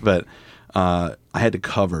 okay. But I had to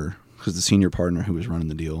cover, because the senior partner who was running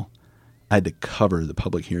the deal, I had to cover the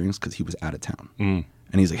public hearings because he was out of town. And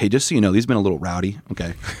he's like, hey, just so you know, these have been a little rowdy.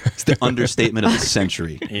 Okay. It's the understatement of the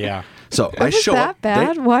century. Yeah. So I show up.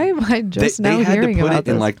 That bad? Why am I just now hearing about this? They had to put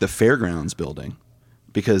it in like the fairgrounds building,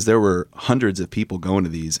 because there were hundreds of people going to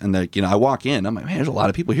these, and I walk in, I'm like, man, there's a lot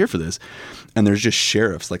of people here for this, and there's just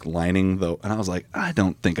sheriffs like lining and I was like, I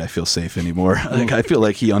don't think I feel safe anymore. I feel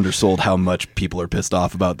like he undersold how much people are pissed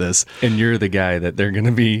off about this. And you're the guy that they're going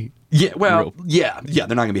to be. Yeah, well, yeah, they're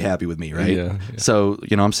not gonna be happy with me, right? Yeah. So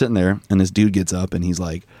I'm sitting there, and this dude gets up, and he's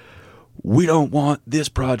like, we don't want this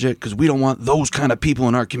project because we don't want those kind of people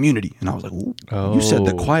in our community. And I was like, you said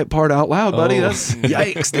the quiet part out loud, buddy. That's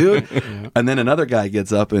yikes, dude. And then another guy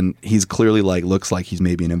gets up, and he's clearly looks like he's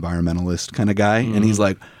maybe an environmentalist kind of guy. And he's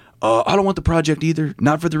like, I don't want the project either.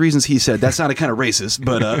 Not for the reasons he said. That sounded kind of racist,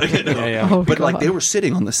 but but they were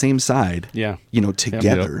sitting on the same side,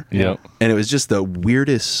 together. Yep. And it was just the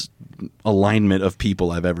weirdest alignment of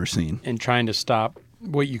people I've ever seen. And trying to stop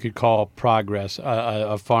what you could call progress,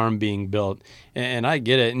 a farm being built. And I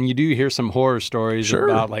get it. And you do hear some horror stories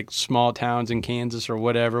about like small towns in Kansas or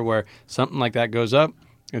whatever where something like that goes up,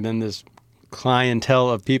 and then this clientele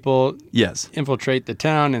of people Yes. infiltrate the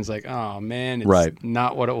town, and it's like, oh man, it's Right.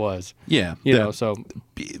 not what it was. Yeah. You know, so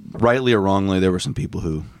Rightly or wrongly, there were some people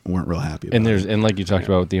who weren't real happy about it. And like you talked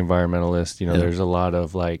about with the environmentalists, you know, there's a lot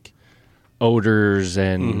of like odors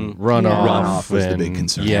and runoff. Yeah. Runoff was the and, big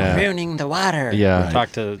concern. Yeah. Ruining the water. Yeah.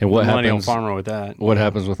 talk to And what the millennial happens- farmer with that. What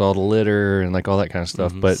happens with all the litter and like all that kind of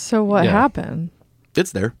stuff. But So what yeah. happened?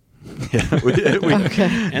 It's there. Yeah. Okay.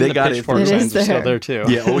 And They the got it. pitchfork It signs is are still there. there too.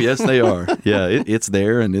 Yeah. Oh, yes, they are. Yeah. It's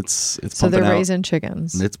there, and it's So pumping they're out. raising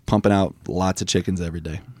chickens. It's pumping out lots of chickens every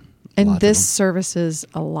day. And Lots of this them. services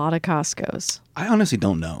a lot of Costco's. I honestly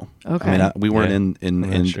don't know. Okay. I mean, we weren't Yeah. in I'm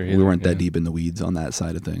not sure we either, weren't yeah. that deep in the weeds on that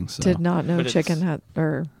side of things. So. Did not know But it's- chicken had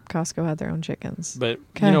or Costco had their own chickens. But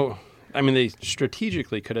Okay. you know, I mean, they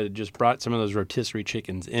strategically could have just brought some of those rotisserie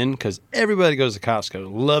chickens in, because everybody goes to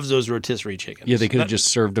Costco loves those rotisserie chickens. Yeah, they could have That- just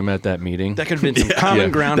served them at that meeting. That could have been some common Yeah.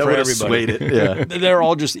 ground That for would've everybody. swayed it, yeah. They're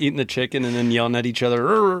all just eating the chicken and then yelling at each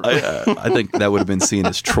other. I think that would have been seen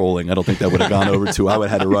as trolling. I don't think that would have gone over to. I would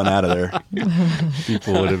have had to run out of there.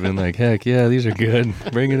 People would have been like, heck yeah, these are good.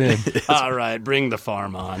 Bring it in. All right, bring the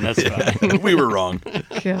farm on. That's fine. We were wrong.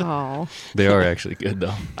 God. They are actually good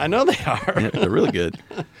though. I know they are. Yeah, they're really good.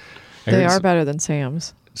 I They heard are better than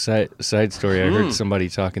Sam's. Side story. I heard somebody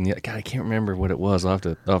talking. God, I can't remember what it was. I'll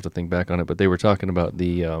have to think back on it. But they were talking about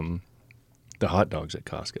the hot dogs at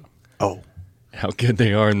Costco. Oh, How good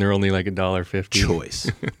they are, and they're only like $1.50. choice.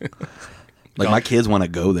 Like my kids want to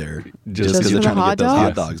go there just Just because for they're the trying to hot get those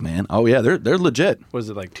hot dogs? dogs, man. Oh yeah, they're legit. Was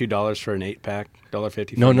it like $2 for an 8-pack?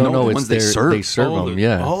 $1.50? No, No, the it's ones they their- serve. They serve Oh, them. the-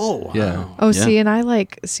 Yeah. oh, wow. Yeah. Oh, Yeah. see, and I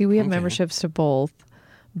we have Okay. memberships to both,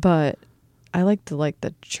 but I like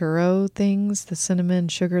the churro things, the cinnamon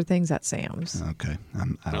sugar things at Sam's. Okay, I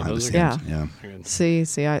don't No, have a those are Sam's. good. Yeah.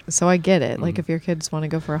 See, I get it. Like if your kids want to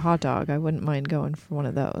go for a hot dog, I wouldn't mind going for one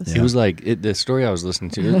of those. Yeah. It was like the story I was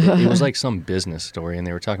listening to. It was like some business story, and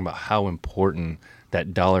they were talking about how important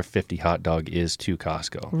that $1.50 hot dog is to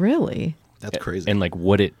Costco, Really? That's crazy. and like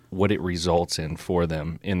what it results in for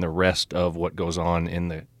them in the rest of what goes on in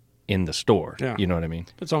the store. Yeah. You know what I mean?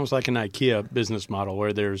 It's almost like an IKEA business model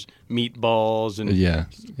where there's meatballs and Yeah.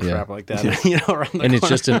 crap like that. You know, around the And it's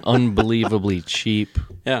corner. just an unbelievably cheap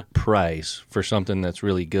yeah. price for something that's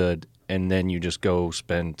really good, and then you just go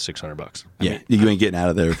spend $600. yeah, you ain't getting out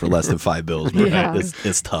of there for less than $5, man. Yeah.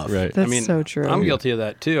 It's tough. Right. That's so true. I'm guilty of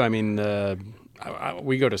that too. I mean,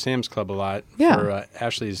 we go to Sam's Club a lot Yeah. for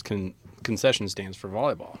Ashley's concession stands for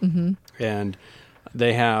volleyball, and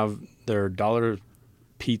they have their $1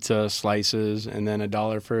 pizza slices and then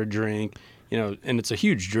 $1 for a drink. You know, and it's a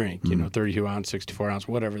huge drink. You know, 32 ounce, 64 ounce,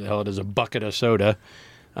 whatever the hell it is, a bucket of soda.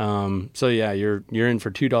 So yeah, you're in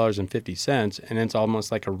for $2.50, and it's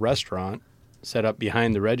almost like a restaurant set up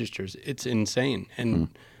behind the registers. It's insane, and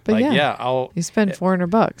But like yeah. I'll You spend $400,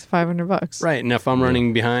 $500. right. And if I'm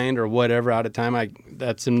running behind or whatever out of time,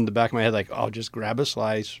 that's in the back of my head. Like I'll just grab a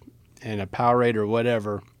slice and a Powerade or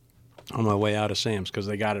whatever on my way out of Sam's because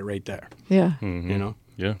they got it right there. Yeah. You know,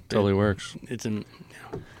 Yeah, totally works. it's in.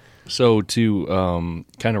 So to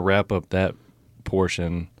kind of wrap up that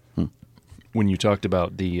portion, when you talked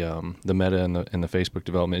about the Meta and the Facebook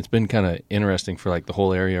development, it's been kind of interesting for like the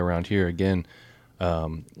whole area around here. Again,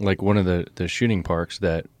 like one of the shooting parks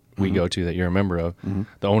that we go to that you're a member of,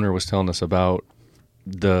 the owner was telling us about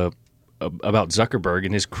about Zuckerberg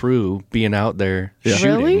and his crew being out there shooting.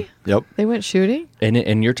 Really? Yep. They went shooting?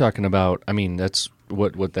 And you're talking about, I mean, that's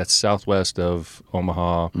what that's southwest of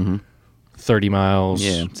Omaha, 30 miles.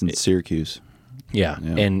 Yeah, it's in Syracuse. Yeah.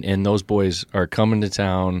 Yeah. And those boys are coming to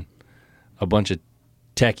town, a bunch of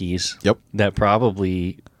techies. Yep. That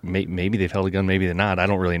probably maybe they've held a gun, maybe they're not. I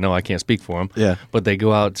don't really know. I can't speak for them. Yeah. But they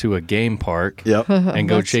go out to a game park. Yep. And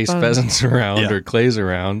go That's chase fun. pheasants around Yeah. or clays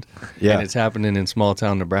around. Yeah. And it's happening in small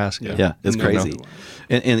town Nebraska. Yeah, it's No, crazy. no.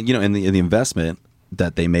 And you know, and the investment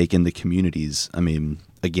that they make in the communities. I mean,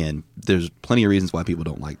 again, there's plenty of reasons why people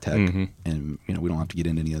don't like tech, and you know, we don't have to get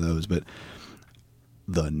into any of those. But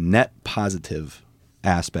the net positive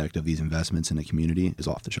aspect of these investments in the community is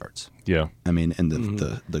off the charts. Yeah. I mean, and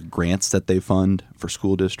the grants that they fund for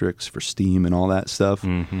school districts, for STEAM, and all that stuff,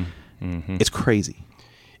 it's crazy.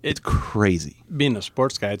 It's crazy. Being a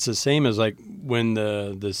sports guy, it's the same as like when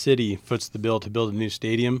the city foots the bill to build a new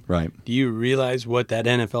stadium. Right. Do you realize what that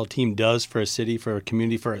NFL team does for a city, for a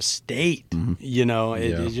community, for a state? You know,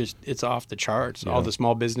 it's off the charts. All the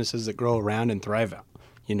small businesses that grow around and thrive out.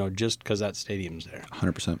 You know, just because that stadium's there.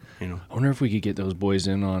 100%. You know, I wonder if we could get those boys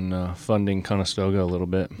in on funding Conestoga a little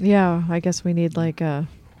bit. Yeah, I guess we need like a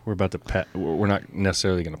we're about to we're not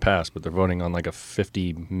necessarily going to pass, but they're voting on like a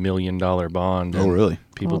 $50 million bond. Oh, really?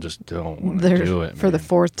 People just don't want to do it. For the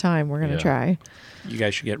fourth time, we're going to try. You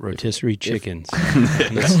guys should get rotisserie chickens.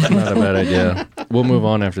 That's not a bad idea. We'll move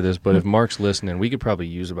on after this, but if Mark's listening, we could probably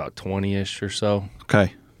use about 20-ish or so.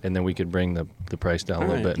 Okay. And then we could bring the price down a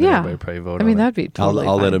little bit and Yeah. everybody probably vote I mean, on it. that'd be totally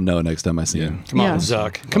I'll fine. let him know next time I see him. Come on, Yeah.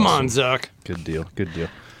 Zuck. Come on, Zuck. Good deal. Good deal.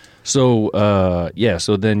 So,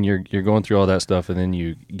 so then you're going through all that stuff, and then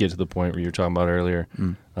you get to the point where you were talking about earlier,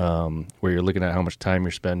 where you're looking at how much time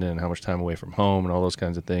you're spending, how much time away from home, and all those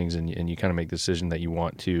kinds of things, and you kind of make the decision that you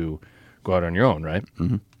want to go out on your own, right?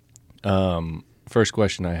 Mm-hmm. First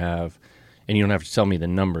question I have, and you don't have to tell me the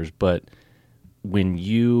numbers, but when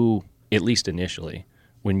you, at least initially,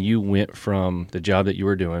 when you went from the job that you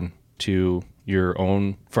were doing to your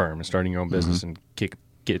own firm and starting your own business and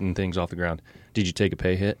getting things off the ground, did you take a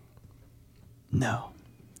pay hit? No.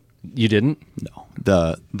 You didn't? No.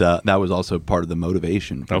 That was also part of the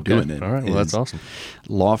motivation for doing it. All right. Well, that's awesome.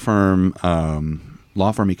 Law firm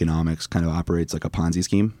economics kind of operates like a Ponzi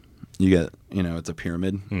scheme. You get, it's a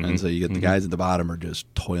pyramid. And so you get the guys at the bottom are just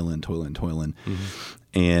toiling.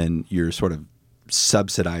 And you're sort of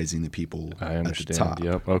subsidizing the people at the top.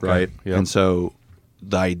 Yep. Okay. Right? Yep. And so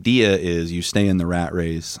the idea is you stay in the rat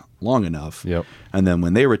race long enough. Yep. And then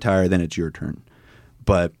when they retire, then it's your turn.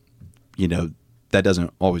 But, that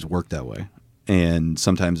doesn't always work that way. And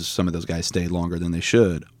sometimes some of those guys stay longer than they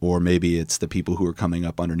should. Or maybe it's the people who are coming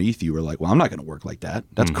up underneath you are like, well, I'm not going to work like that.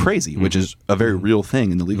 That's crazy, which is a very real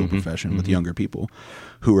thing in the legal profession with younger people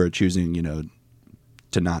who are choosing,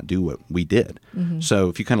 to not do what we did. So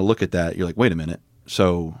if you kind of look at that, you're like, wait a minute.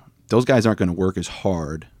 So those guys aren't going to work as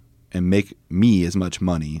hard and make me as much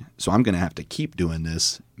money. So I'm going to have to keep doing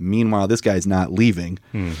this. Meanwhile, this guy's not leaving.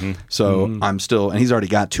 So I'm still, and he's already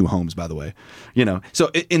got 2 homes, by the way. So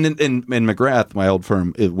in McGrath, my old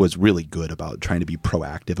firm, it was really good about trying to be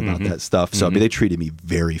proactive about that stuff. So I mean, they treated me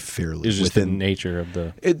very fairly. It's just the nature of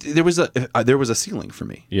the. There was a ceiling for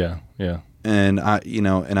me. Yeah. And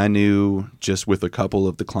I knew just with a couple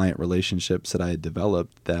of the client relationships that I had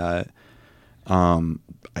developed that,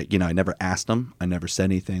 I never asked them. I never said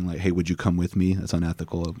anything like, "Hey, would you come with me?" That's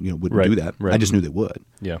unethical. Wouldn't do that. Right. I just knew they would.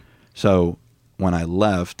 Yeah. So when I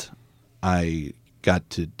left, I got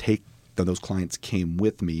to take those clients came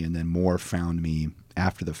with me, and then more found me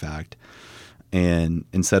after the fact. And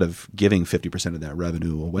instead of giving 50% of that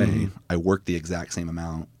revenue away, I worked the exact same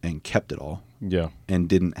amount and kept it all. Yeah. And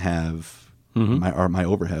didn't have my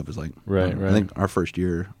overhead was like Right. I think our first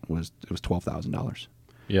year was $12,000.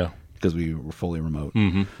 Yeah. Because we were fully remote.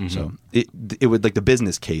 So it would like the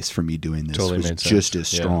business case for me doing this Totally was made just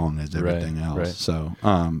sense. as strong as everything else. Right. So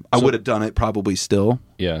I would have done it probably still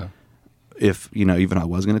Yeah. if even I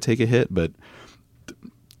was going to take a hit, but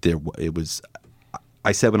it was.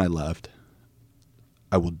 I said when I left,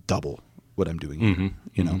 I will double what I'm doing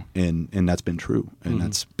here, and that's been true, and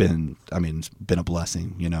that's been it's been a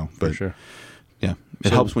blessing, But, For sure. Yeah,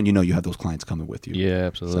 it helps when you have those clients coming with you. Yeah,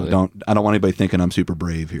 absolutely. So I don't want anybody thinking I'm super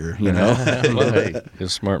brave here. Well, hey, it's a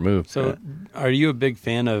smart move. So, are you a big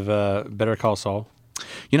fan of Better Call Saul?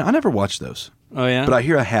 I never watched those. Oh yeah, But I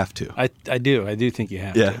hear I have to. I do. I do think you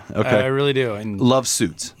have. Yeah, to. okay. I really do. And Love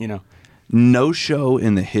Suits. No show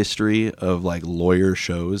in the history of like lawyer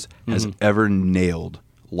shows has ever nailed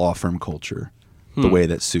law firm culture the way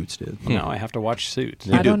that Suits did. no, I have to watch Suits.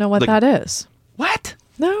 I don't know what that is. What?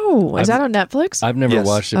 No, is that on Netflix? I've never Yes.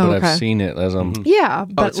 watched it, Oh, but okay. I've seen it as I'm. Yeah,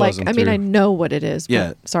 but buzzing I through. know what it is. But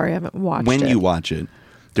Yeah. sorry, I haven't watched When it. you watch it,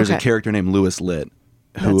 there's a Okay. character named Lewis Litt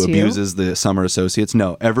who That's you? abuses the summer associates.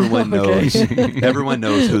 No, everyone Okay. knows. Everyone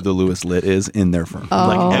knows who the Lewis Litt is in their firm. Oh.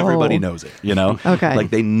 Like everybody knows it. Okay.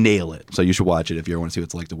 Like they nail it. So you should watch it if you ever want to see what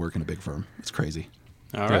it's like to work in a big firm. It's crazy.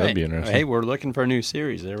 All Yeah, right. that'd be interesting. Hey, we're looking for a new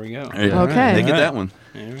series. There we go. Okay. They get All that right.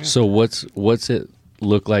 one. So what's it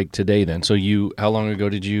look like today then? So how long ago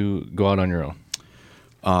did you go out on your own?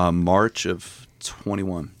 March of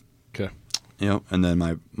 21. Okay. And then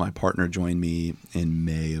my partner joined me in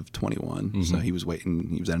May of 21. So he was waiting.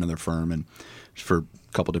 He was at another firm, and for a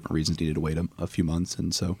couple different reasons needed to wait a few months.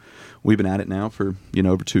 And so we've been at it now for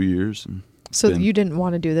over 2 years. And So been- you didn't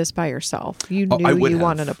want to do this by yourself. You Oh, I knew would you have.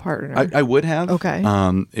 wanted a partner. I would have. Okay.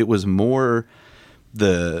 It was more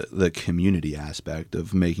the community aspect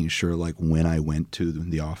of making sure, like, when I went to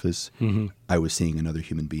the office, I was seeing another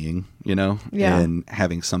human being, Yeah. and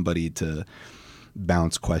having somebody to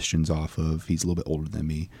bounce questions off of. He's a little bit older than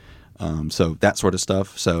me. So that sort of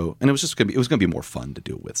stuff. So, and it was just gonna be more fun to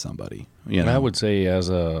do it with somebody. And I would say as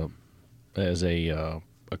a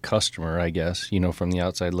customer, I guess, from the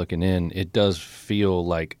outside looking in, it does feel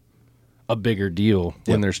like a bigger deal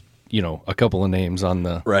when there's a couple of names on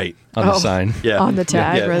the Right. on the sign. Yeah. On the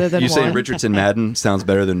tag rather than you one. saying Richardson Madden sounds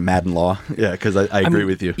better than Madden Law. Yeah, because I agree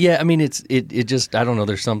with you. Yeah, I mean it just I don't know.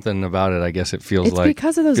 There's something about it. I guess it feels It's like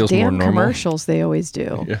because of those feels more damn normal. commercials they always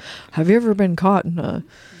do. Yeah. Have you ever been caught in a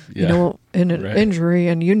in an Right. injury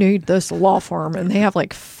and you need this law firm? And they have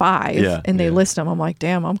like 5 Yeah. and they list them. I'm like,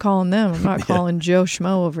 damn, I'm calling them. I'm not calling Joe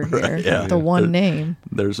Schmo over here. yeah. The one name.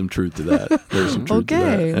 There's some truth to that. There's some truth Okay.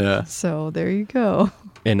 to that. Yeah. So there you go.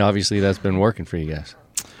 And obviously that's been working for you guys.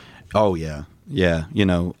 Oh yeah, yeah.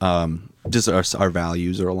 Just our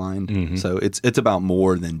values are aligned. Mm-hmm. So it's about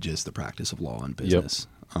more than just the practice of law and business.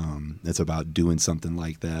 It's about doing something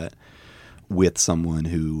like that with someone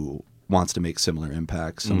who wants to make similar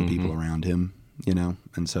impacts on the people around him.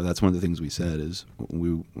 And so that's one of the things we said is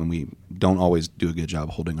when we don't always do a good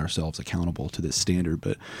job holding ourselves accountable to this standard,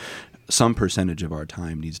 but some percentage of our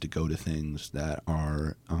time needs to go to things that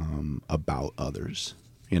are about others.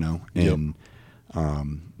 And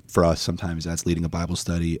for us, sometimes that's leading a Bible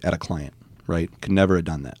study at a client, right? Could never have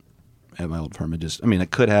done that at my old firm. I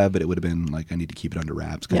could have, but it would have been like, I need to keep it under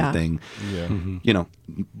wraps kind of thing. Yeah.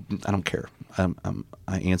 I don't care.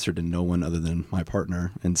 I answer to no one other than my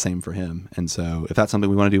partner, and same for him. And so if that's something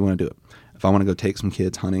we want to do, we want to do it. If I want to go take some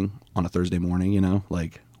kids hunting on a Thursday morning,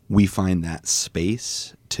 we find that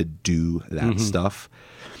space to do that stuff.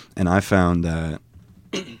 And I found that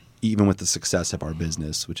even with the success of our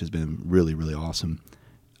business, which has been really, really awesome,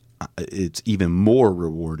 it's even more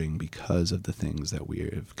rewarding because of the things that we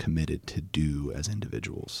have committed to do as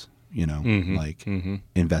individuals,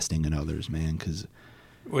 investing in others, man. Because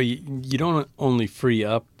you don't only free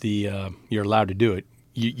up you're allowed to do it.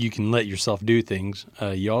 You can let yourself do things.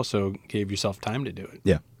 You also gave yourself time to do it.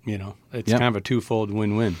 Yeah. It's kind of a twofold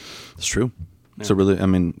win-win. It's true. Yeah. So really,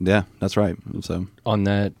 that's right. So On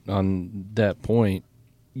that point,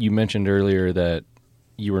 you mentioned earlier that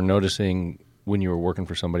you were noticing when you were working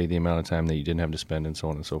for somebody the amount of time that you didn't have to spend and so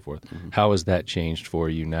on and so forth. How has that changed for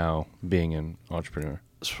you now being an entrepreneur?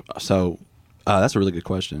 So that's a really good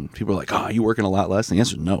question. People are like, "Oh, you working a lot less?" And the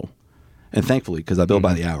answer is no. And thankfully, because I bill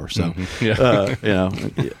by the hour, so Is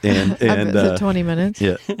it 20 minutes?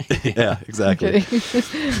 Yeah, yeah, exactly.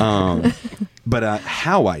 But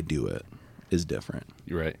how I do it is different.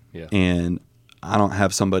 You're right. Yeah. And I don't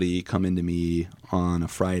have somebody come into me on a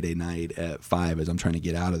Friday night at 5 as I'm trying to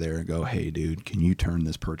get out of there and go, "Hey, dude, can you turn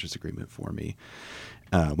this purchase agreement for me?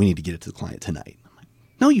 We need to get it to the client tonight." I'm like,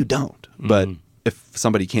 "No, you don't." But if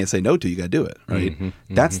somebody can't say no to you, got to do it, right?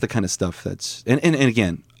 That's the kind of stuff that's and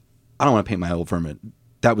again, I don't want to paint my old firm.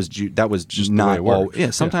 That was just not all. Yeah,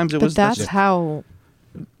 sometimes it was. But that's how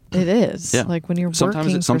it is. Yeah. Like when you're sometimes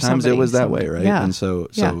working sometimes for somebody, it was that way, right? Yeah. And so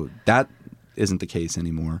that isn't the case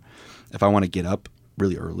anymore. If I want to get up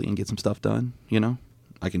really early and get some stuff done,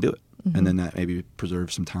 I can do it. And then that maybe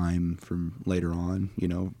preserves some time from later on,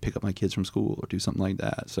 pick up my kids from school or do something like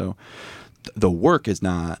that. So the work is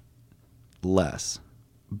not less,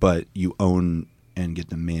 but you own and get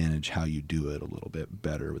to manage how you do it a little bit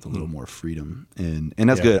better with a little more freedom. And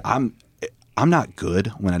that's good. I'm not good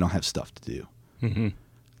when I don't have stuff to do.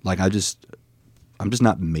 Like I'm just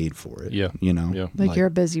not made for it. Yeah. Yeah. Like you're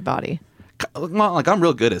a busybody. Well, like I'm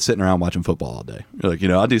real good at sitting around watching football all day. Like,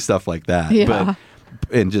 I'll do stuff like that. Yeah.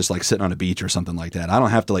 And just like sitting on a beach or something like that. I don't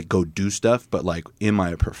have to like go do stuff, but like in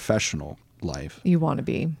my professional life, You want to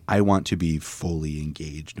be. I want to be fully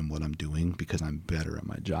engaged in what I'm doing because I'm better at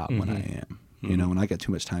my job when I am. When I got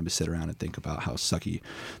too much time to sit around and think about how sucky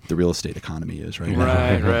the real estate economy is right now.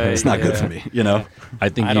 Right. It's not good for me, I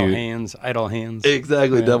think Idle hands.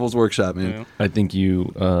 Exactly. Yeah. Devil's workshop, man. Yeah. I think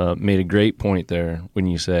you made a great point there when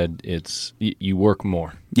you said you work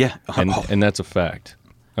more. Yeah. And that's a fact.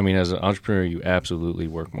 I mean, as an entrepreneur, you absolutely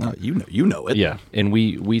work more. You know it. Yeah, and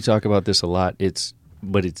we talk about this a lot.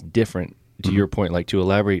 But it's different. To your point, like to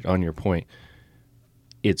elaborate on your point,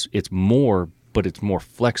 it's more, but it's more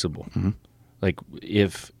flexible. Like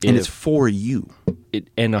if it's for you.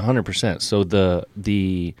 And 100%. So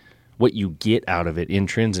the what you get out of it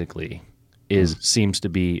intrinsically seems to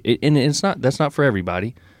be, and that's not for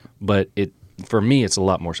everybody, but for me it's a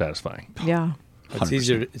lot more satisfying. Yeah.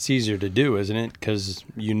 100%. It's easier to do, isn't it? Because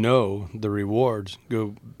the rewards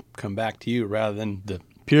come back to you rather than the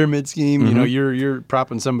pyramid scheme. You're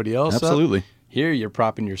propping somebody else up. Absolutely. Here you're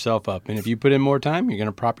propping yourself up, and if you put in more time, you're going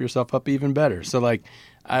to prop yourself up even better. So like,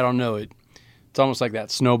 I don't know, it's almost like that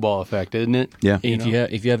snowball effect, isn't it? Yeah.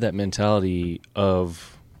 If you have that mentality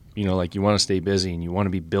of, like you want to stay busy and you want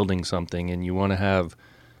to be building something and you want to have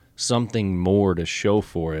something more to show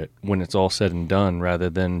for it when it's all said and done rather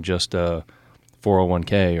than just a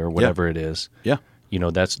 401k or whatever it is. Yeah.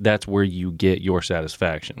 that's where you get your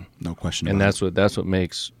satisfaction. No question. And about that's what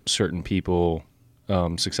makes certain people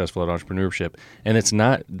successful at entrepreneurship. And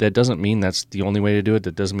that doesn't mean that's the only way to do it.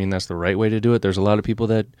 That doesn't mean that's the right way to do it. There's a lot of people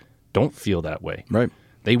that don't feel that way. Right.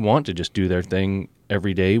 They want to just do their thing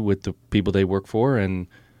every day with the people they work for and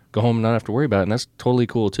go home and not have to worry about it. And that's totally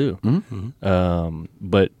cool too. Mm-hmm.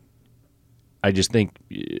 But I just think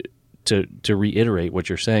to reiterate what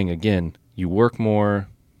you're saying again, you work more,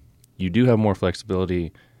 you do have more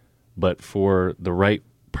flexibility, but for the right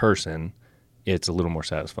person, it's a little more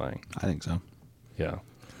satisfying. I think so. Yeah.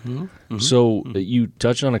 Mm-hmm. So you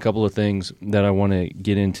touched on a couple of things that I want to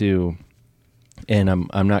get into, and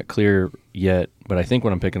I'm not clear yet, but I think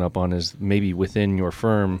what I'm picking up on is maybe within your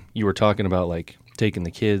firm, you were talking about like taking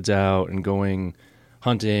the kids out and going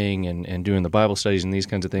hunting and doing the Bible studies and these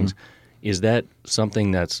kinds of things. Mm-hmm. Is that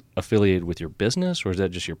something that's affiliated with your business, or is that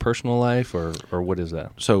just your personal life, or what is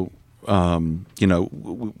that? So,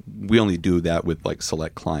 we only do that with like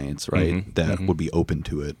select clients, right? Mm-hmm. That mm-hmm. would be open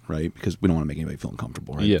to it, right? Because we don't want to make anybody feel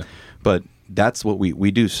uncomfortable, right? Yeah. But that's what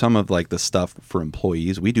we do. Some of like the stuff for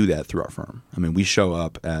employees, we do that through our firm. I mean, we show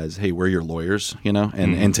up as, hey, we're your lawyers,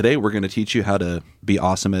 and today we're going to teach you how to be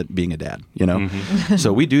awesome at being a dad, Mm-hmm.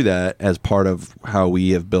 So we do that as part of how we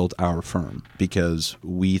have built our firm, because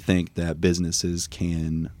we think that businesses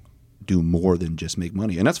can do more than just make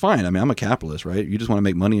money. And that's fine. I mean, I'm a capitalist, right? You just want to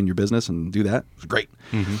make money in your business and do that. It's great.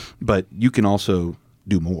 Mm-hmm. But you can also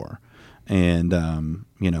do more. And,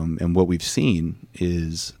 and what we've seen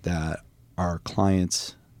is that our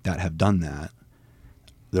clients that have done that,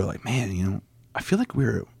 they're like, man, I feel like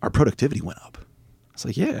our productivity went up. It's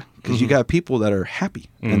like, yeah, because Mm-hmm. you got people that are happy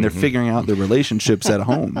and Mm-hmm. they're figuring out their relationships at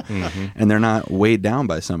home, Mm-hmm. and they're not weighed down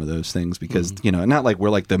by some of those things because, not like we're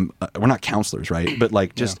like them, we're not counselors, right? But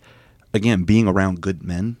like just, again, being around good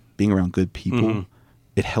men, being around good people, Mm-hmm.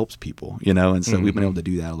 it helps people, and so we've been able to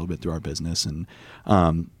do that a little bit through our business. And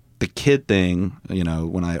the kid thing,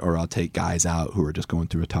 I'll take guys out who are just going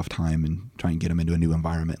through a tough time and try and get them into a new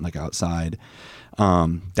environment, like outside.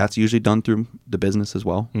 That's usually done through the business as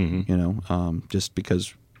well, just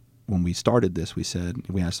because when we started this, we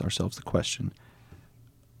asked ourselves the question,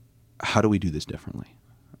 how do we do this differently?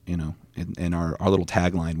 And our little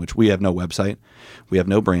tagline, which we have no website, we have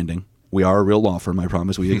no branding. We are a real law firm, I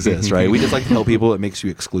promise we exist, right? We just like to tell people it makes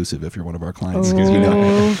you exclusive if you're one of our clients. Because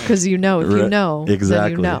if you know, Exactly.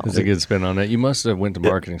 then you know. It's a good spin on it. You must have went to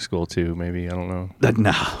marketing school too, maybe. I don't know.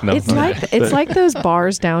 No. It's like those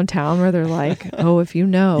bars downtown where they're like, oh, if you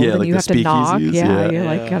know, then like you the have to knock. speakeasies. Yeah, Yeah. you're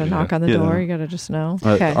like, got to knock on the door. You got to just know.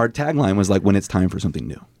 Okay. Our tagline was like, when it's time for something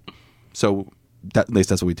new. So at least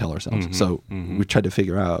that's what we tell ourselves. Mm-hmm. So we tried to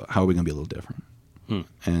figure out how are we going to be a little different.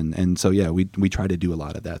 And so, yeah, we try to do a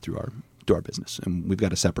lot of that through our business. And we've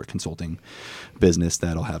got a separate consulting business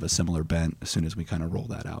that'll have a similar bent as soon as we kind of roll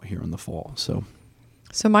that out here in the fall. So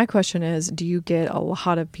my question is, do you get a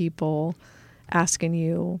lot of people asking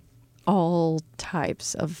you all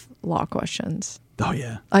types of law questions? Oh,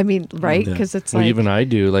 yeah. I mean, right? Because it's like... even I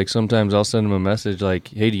do. Like sometimes I'll send them a message like,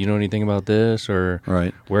 hey, do you know anything about this? Or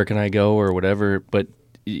where can I go or whatever? But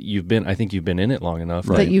I think you've been in it long enough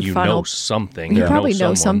that you know something. You probably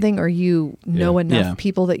know something, or you know enough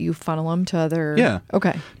people that you funnel them to other... Yeah.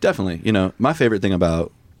 Okay. Definitely. My favorite thing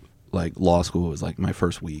about like law school was like my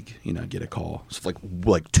first week, I get a call. So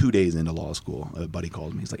like 2 days into law school, a buddy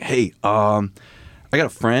called me. He's like, hey, I got a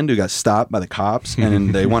friend who got stopped by the cops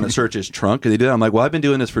and they want to search his trunk. And they did. I'm like, well, I've been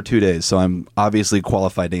doing this for 2 days, so I'm obviously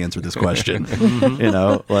qualified to answer this question.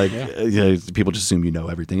 People just assume you know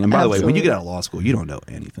everything. And by the way, when you get out of law school, you don't know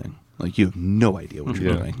anything. Like you have no idea what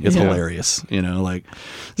you're doing. It's hilarious. You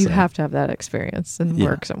have to have that experience and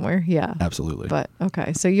work somewhere. Yeah, absolutely. But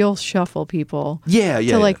okay, so you'll shuffle people.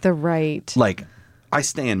 To like the right. Like I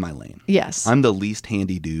stay in my lane. Yes, I'm the least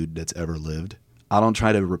handy dude that's ever lived. I don't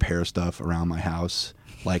try to repair stuff around my house.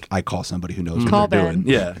 Like I call somebody who knows what they're doing.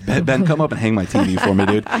 Yeah, Ben, come up and hang my TV for me,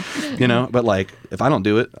 dude. But like if I don't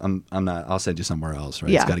do it, I'm not. I'll send you somewhere else,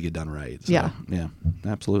 right? It's got to get done right. So, yeah,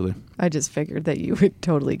 absolutely. I just figured that you would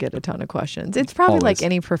totally get a ton of questions. It's probably like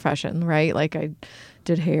any profession, right? Like I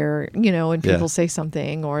did hair, and people say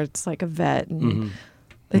something, or it's like a vet and.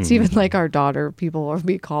 It's even like our daughter, people will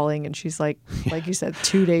be calling and she's like you said,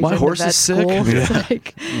 2 days my into horse vet is sick. school. It's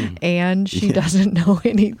like, and she doesn't know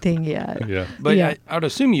anything yet. Yeah. But I would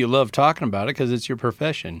assume you love talking about it because it's your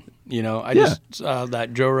profession. I just saw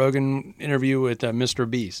that Joe Rogan interview with Mr.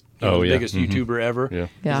 Beast, the biggest YouTuber ever. Yeah.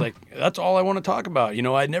 He's like, that's all I want to talk about.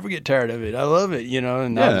 I'd never get tired of it. I love it,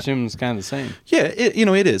 and I assume it's kind of the same. Yeah,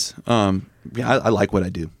 it is. I like what I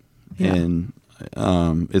do. Yeah. And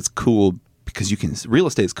it's cool. Because real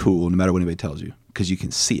estate's cool no matter what anybody tells you, because you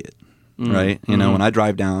can see it. right? You know, when I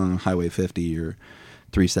drive down Highway 50 or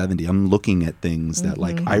 370, I'm looking at things that,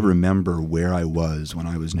 like, I remember where I was when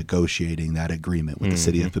I was negotiating that agreement with the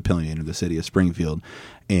city of Papillion or the city of Springfield,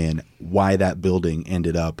 and why that building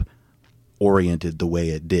ended up oriented the way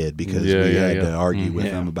it did, because we had to argue with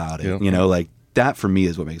them about it. You know, like, that for me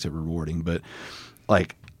is what makes it rewarding. But,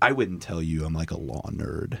 like, I wouldn't tell you I'm like a law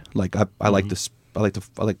nerd. Like, I like this. I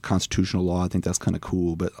like constitutional law. I think that's kind of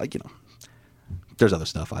cool. But, like, you know, there's other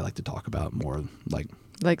stuff I like to talk about more, like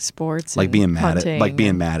sports, like being mad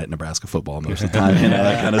at Nebraska football most of the time, you know,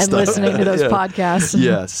 that kind of and stuff. listening to those podcasts.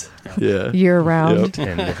 Yes, yeah, year round.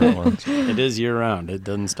 10 different ones. It is year round. It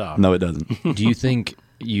doesn't stop. No, it doesn't. Do you think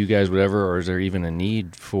you guys would ever, or is there even a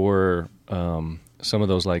need for some of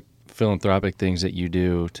those like philanthropic things that you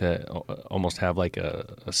do to almost have like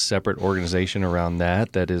a separate organization around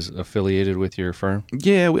that is affiliated with your firm?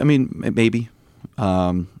 Yeah, I mean, maybe.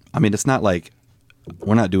 I mean, it's not like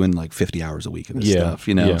we're not doing like 50 hours a week of this stuff,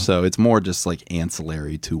 you know? Yeah. So it's more just like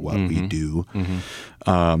ancillary to what we do.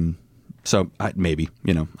 So maybe,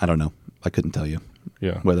 you know, I don't know. I couldn't tell you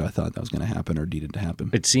whether I thought that was going to happen or needed to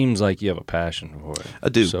happen. It seems like you have a passion for it. I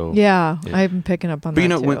do. So, yeah, I'm picking up on that. But you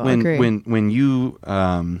know, too. when you,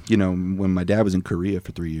 you know, when my dad was in Korea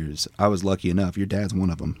for 3 years, I was lucky enough. Your dad's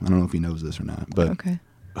one of them. I don't know if he knows this or not, but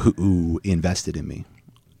who invested in me.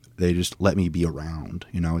 They just let me be around.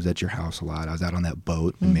 You know, I was at your house a lot. I was out on that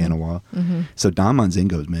boat in Manawa. So Don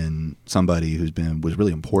Monzingo's been somebody was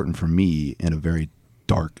really important for me in a very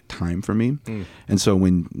dark time for me. And so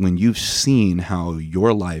when you've seen how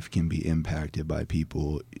your life can be impacted by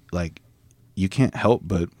people, like, you can't help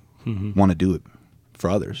but want to do it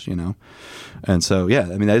for others, you know? And so, yeah,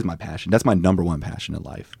 I mean, that is my passion. That's my number one passion in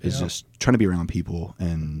life, is just trying to be around people,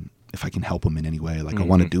 and if I can help them in any way, like, I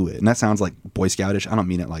want to do it. And that sounds like Boy Scoutish. I don't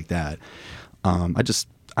mean it like that.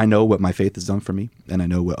 I know what my faith has done for me, and I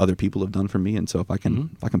know what other people have done for me. And so if I can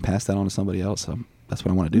pass that on to somebody else, that's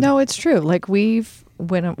what I want to do. No, it's true. Like, we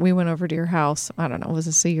went over to your house. I don't know, was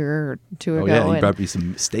this a year or two ago? Yeah, you brought me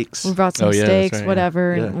some steaks. We brought some steaks, right,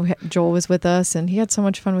 whatever. Yeah. And Joel was with us, and he had so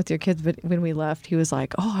much fun with your kids. But when we left, he was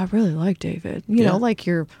like, "Oh, I really like David. You know, like,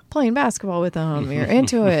 you're playing basketball with him. You're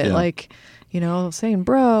into it. Like, you know, saying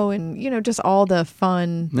bro, and, you know, just all the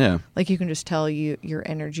fun. Yeah. Like, you can just tell your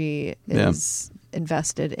energy is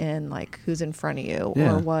invested in, like, who's in front of you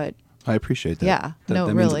or what." I appreciate that. Yeah,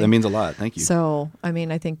 that means a lot. Thank you. So, I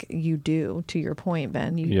mean, I think you do, to your point,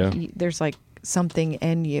 Ben. You, there's like something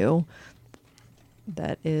in you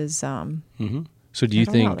that is. So, do you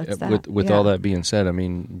think, with all that being said, I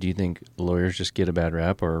mean, do you think lawyers just get a bad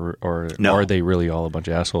rap, or are they really all a bunch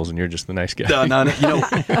of assholes, and you're just the nice guy? No.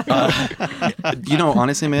 You know,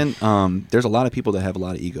 honestly, man, there's a lot of people that have a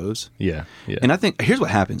lot of egos. Yeah. And I think here's what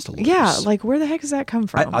happens to lawyers. Yeah, like, where the heck does that come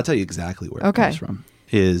from? I'll tell you exactly where it comes from.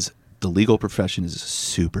 Is the legal profession is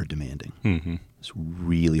super demanding. It's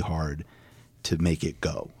really hard to make it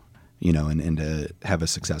go, you know, and to have a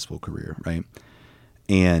successful career, right?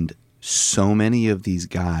 And so many of these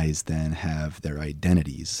guys then have their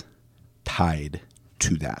identities tied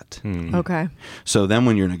to that. Okay. So then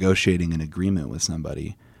when you're negotiating an agreement with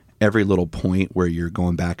somebody, every little point where you're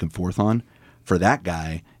going back and forth on, for that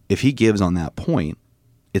guy, if he gives on that point,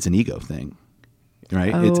 it's an ego thing.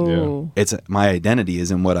 Right? It's my identity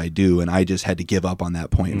is in what I do, and I just had to give up on that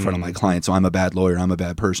point in front of my client. So I'm a bad lawyer. I'm a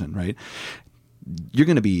bad person, right? You're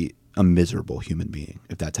going to be a miserable human being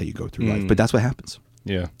if that's how you go through life. But that's what happens.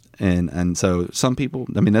 Yeah. And so some people,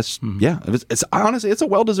 I mean, that's it's honestly, it's a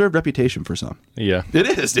well-deserved reputation for some. Yeah,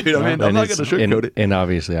 it is, dude. I mean, I'm not going to sugarcoat it. And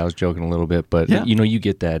obviously, I was joking a little bit, but you know, you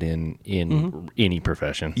get that in any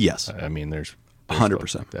profession. Yes, I mean, there's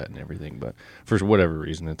 100% like that and everything, but for whatever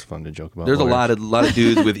reason, it's fun to joke about. There's lawyers. a lot of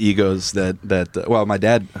dudes with egos that well, my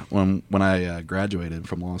dad, when I graduated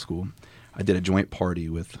from law school, I did a joint party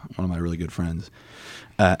with one of my really good friends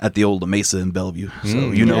at the old Mesa in Bellevue. So it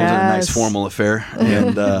was a nice formal affair,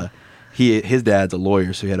 and his dad's a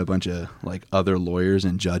lawyer, so he had a bunch of like other lawyers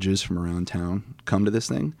and judges from around town come to this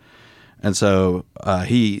thing, and so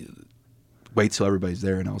he waits till everybody's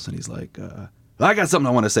there, and all of a sudden he's like, I got something I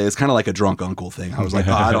want to say. It's kind of like a drunk uncle thing. I was like,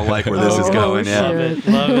 I don't like where this is going.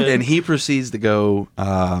 Love it. And he proceeds to go,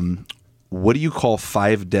 what do you call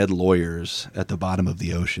 5 dead lawyers at the bottom of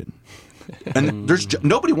the ocean? And there's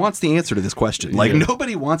nobody wants the answer to this question. Like,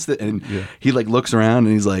 nobody wants the, and he like looks around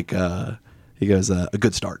and he's like, he goes, a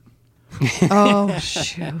good start. Oh,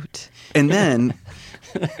 shoot. And then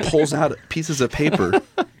pulls out pieces of paper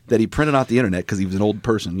that he printed off the internet because he was an old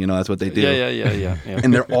person. You know, that's what they do. Yeah.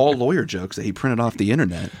 And they're all lawyer jokes that he printed off the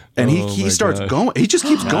internet. And he starts gosh. going. He just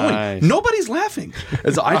keeps going. Nice. Nobody's laughing.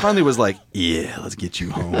 And so I finally was like, yeah, let's get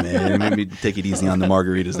you home, man. Maybe take it easy on the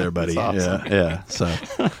margaritas there, buddy. That's awesome. Yeah. So,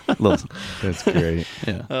 little, That's great.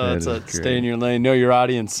 yeah. That's That it. is Stay great. in your lane. Know your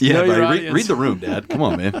audience. Yeah, know your buddy, audience. read the room, Dad. Come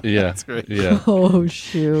on, man. Yeah. That's great. Yeah. Oh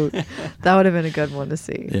shoot, that would have been a good one to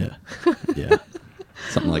see. Yeah. Yeah.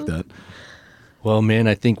 Something like that. Well, man,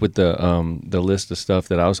 I think with the list of stuff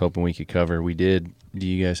that I was hoping we could cover, we did. Do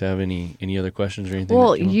you guys have any other questions or anything?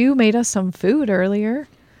 Well, that want- you made us some food earlier,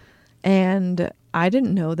 and I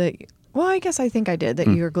didn't know that. Well, I guess I think I did that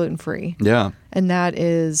you're gluten free, Yeah. and that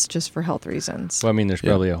is just for health reasons. Well, I mean, there's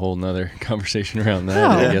probably a whole nother conversation around that,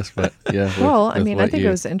 Oh. I guess. But yeah. with- Well, I with mean, I what think you-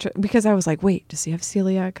 it was interesting because I was like, wait, does he have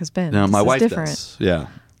celiac? Because Ben, No, this my is wife different. does. Yeah.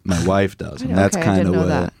 My wife does. And Okay, that's I kind of didn't know what,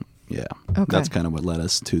 that. yeah. Okay. That's kind of what led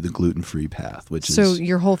us to the gluten-free path, which So is.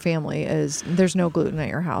 your whole family there's no gluten at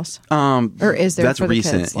your house, Or is there That's for the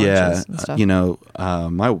recent. kids' lunches Yeah. and stuff? You know,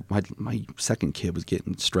 my second kid was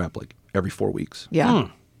getting strapped like every 4 weeks. Yeah.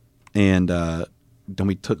 And then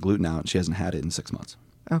we took gluten out, and she hasn't had it in 6 months.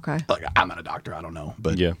 Okay. Like, I'm not a doctor. I don't know.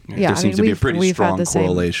 But Yeah. Yeah, there seems to be a pretty we've had strong the same-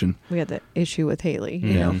 correlation. We had the issue with Haley, you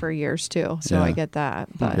Yeah. know, for years too. So Yeah. I get that.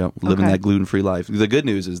 But Yep, living okay. that gluten-free life. The good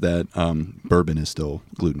news is that bourbon is still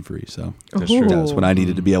gluten-free. So That's true. that's what I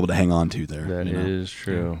needed to be able to hang on to there. That you know? is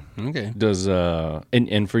true. Okay. Does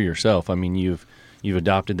and for yourself? I mean, you've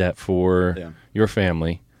adopted that for Yeah. your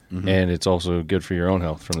family, and it's also good for your own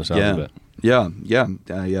health from the sounds of Yeah. it. Yeah.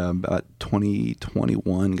 I about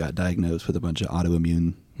 2021 got diagnosed with a bunch of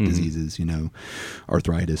autoimmune diseases, you know,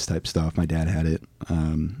 arthritis type stuff. My dad had it.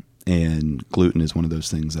 And gluten is one of those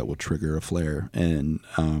things that will trigger a flare. And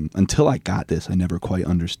until I got this, I never quite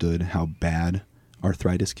understood how bad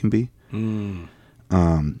arthritis can be.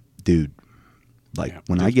 Dude, like Yeah,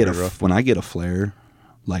 when it's I get pretty rough. when I get a flare,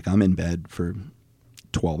 like I'm in bed for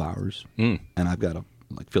 12 hours and I've got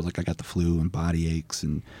feels like I got the flu and body aches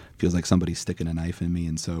and feels like somebody's sticking a knife in me.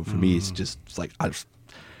 And so for me, it's like,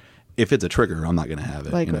 if it's a trigger, I'm not going to have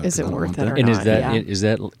it. Like, you know, is 'cause it I don't worth want it that. or And not? is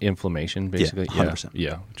that inflammation basically? 100%.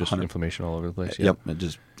 Yeah, just 100%. inflammation all over the place. Yeah. Yep. It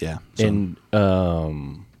just, yeah. So, And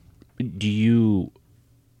do you?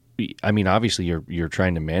 I mean, obviously, you're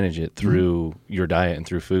trying to manage it through your diet and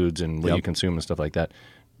through foods and what Yep. you consume and stuff like that.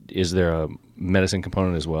 Is there a medicine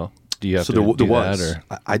component as well? Do you have so to there do was. that?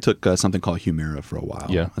 Or? I took something called Humira for a while.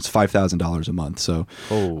 Yeah. It's $5,000 a month. So,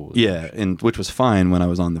 Oh, yeah, and which was fine when I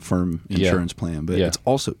was on the firm Yeah. insurance plan, but Yeah. it's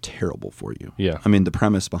also terrible for you. Yeah. I mean, the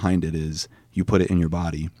premise behind it is you put it in your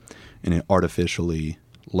body and it artificially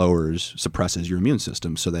suppresses your immune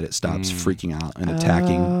system so that it stops freaking out and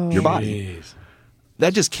attacking your body. Jeez.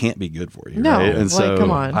 That just can't be good for you. No, right? And like, so come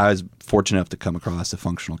on. I was fortunate enough to come across a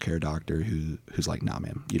functional care doctor who's like, nah,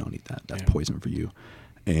 man, you don't need that. That's poison for you.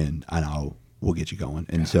 And I know we'll get you going.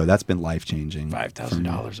 And so that's been life changing.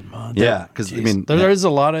 $5,000 a month. Yeah, because I Jeez. mean, there is a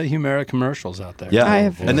lot of Humira commercials out there. yeah, I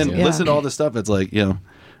have- and then yeah. listen to all this stuff. It's like, you know,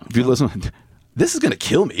 if you listen, this is going to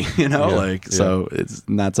kill me. You know, Yeah, so it's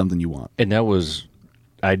not something you want. And that was,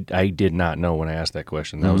 I did not know when I asked that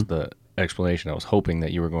question. That was the explanation I was hoping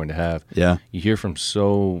that you were going to have. Yeah. You hear from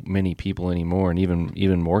so many people anymore, and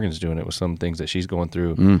even Morgan's doing it with some things that she's going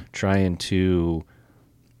through, trying to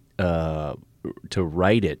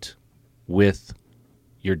write it with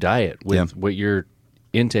your diet, with Yeah. what you're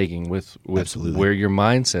intaking, with Absolutely. where your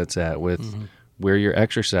mindset's at, with where you're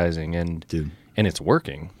exercising, and Dude. and it's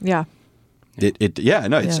working. Yeah. Yeah,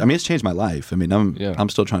 no, it's, Yeah. I mean, it's changed my life. I mean, Yeah. I'm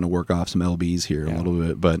still trying to work off some LBs here a little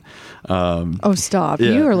bit, but, Oh, stop.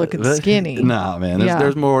 yeah. You are looking skinny. Nah, man, there's, Yeah.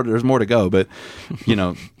 there's more to go, but you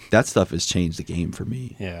know, that stuff has changed the game for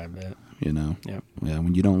me. Yeah, I bet. You know, Yep. yeah,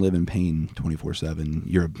 when you don't live in pain 24/7,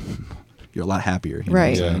 you're a lot happier. You know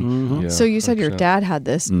Right. what I'm saying? Yeah, So you said your 100%. dad had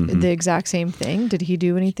this, the exact same thing. Did he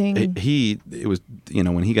do anything? It was, you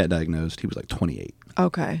know, when he got diagnosed, he was like 28.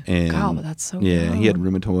 Okay. And God, but that's so yeah, he had young.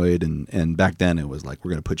 rheumatoid, and back then it was like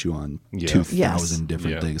we're going to put you on Yeah. 2,000 Yes.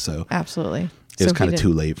 different Yeah. things. So Absolutely. it was So he kind of didn't-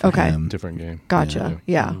 too late for Okay. him. Different game. Gotcha.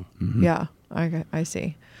 Yeah. Yeah. I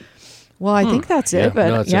see. Well, I think that's Yeah, it. But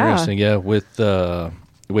no, it's yeah. interesting. Yeah, with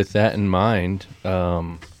that in mind,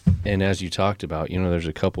 and as you talked about, you know, there's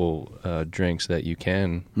a couple drinks that you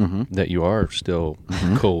can that you are still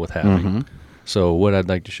cool with having. So what I'd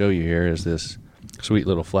like to show you here is this sweet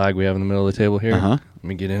little flag we have in the middle of the table here. Uh-huh. Let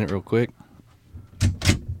me get in it real quick.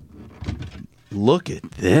 Look at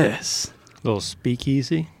this. Little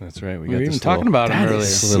speakeasy. That's right. We were even talking little, about them That earlier.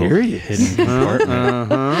 is little serious. hidden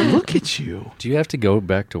compartment. Look at you. Do you have to go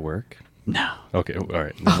back to work? No. Okay, all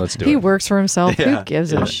right, then let's do He it. works for himself. Yeah, Who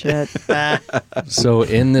gives a shit? So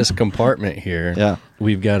in this compartment here, Yeah.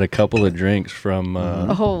 we've got a couple of drinks from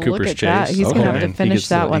Oh, look Cooper's at Chase. that. He's gonna have man. to He finish gets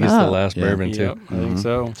that the, one he gets the up. last Yeah. bourbon too. Yep, I think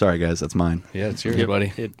so. Sorry, guys. That's mine. Yeah, it's yours,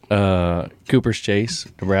 buddy. It- Cooper's Chase,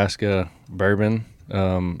 Nebraska bourbon.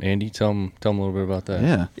 Andy, tell him a little bit about that.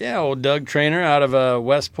 Yeah. Yeah, old Doug Trainer out of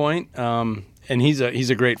West Point, and he's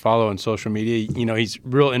a great follow on social media. You know, he's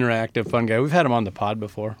real interactive, fun guy. We've had him on the pod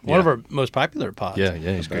before. One of our most popular pods. Yeah,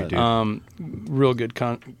 he's a great dude. Real good,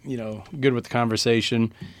 good with the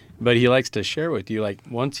conversation. But he likes to share with you. Like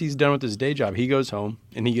once he's done with his day job, he goes home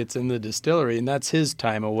and he gets in the distillery, and that's his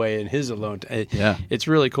time away and his alone. Yeah. It's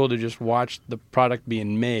really cool to just watch the product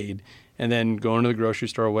being made, and then going to the grocery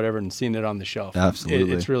store or whatever and seeing it on the shelf.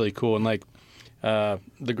 Absolutely. It's really cool. And like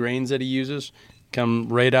the grains that he uses come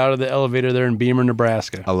right out of the elevator there in Beamer,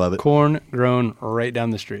 Nebraska. I love it. Corn grown right down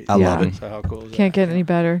the street. I Yeah. love it. So how cool is that? Can't get any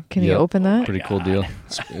better. Can you Yep. open that? Pretty cool deal.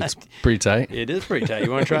 It's pretty tight. It is pretty tight.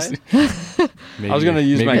 You want to try it? Maybe, I was gonna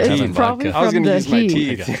use maybe my have teeth. some Probably vodka. I was From going to the use my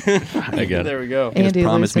heat. teeth. I got it. There we go. You just Andy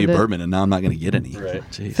promised me loosened it. bourbon, and now I'm not going to get any. Right.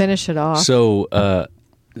 Jeez. Finish it off. So,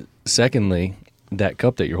 secondly, that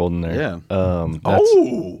cup that you're holding there. Yeah. That's,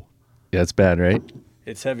 Oh. yeah, it's bad, right?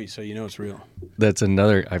 It's heavy, so you know it's real. That's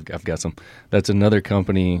another. I've got some. That's another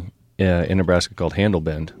company in Nebraska called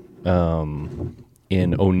Handlebend,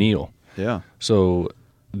 in O'Neill. Yeah. So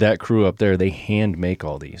that crew up there, they hand make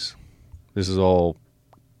all these. This is all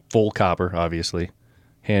full copper, obviously,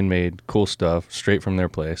 handmade, cool stuff, straight from their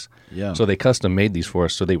place. Yeah. So they custom made these for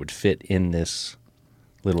us, so they would fit in this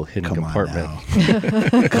little hidden Come on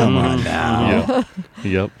compartment. now. Come on now.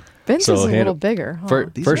 Yep. Ben's So is a hand- little bigger. Huh?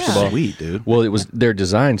 These First are of all, sweet, dude. well, it was they're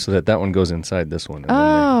designed so that one goes inside this one. and then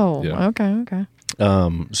Oh, they- yeah. okay.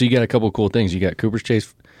 So you got a couple of cool things. You got Cooper's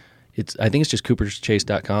Chase. I think it's just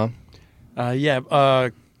cooperschase.com.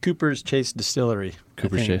 Cooper's Chase Distillery.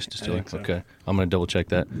 Cooper's Chase Distillery. I think so. Okay, I'm gonna double check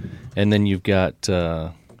that. And then you've got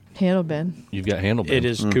Handle Ben. Handlebend. It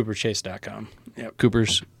is cooperchase.com. Yep.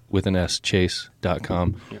 Cooper's with an S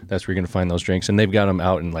chase.com. That's where you're going to find those drinks, and they've got them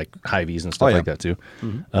out in like Hy-Vees and stuff yeah. like that too.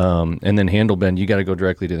 And then Handlebend, you got to go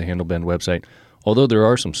directly to the Handlebend website. Although there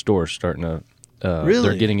are some stores starting to, Really?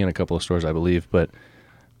 they're getting in a couple of stores, I believe. But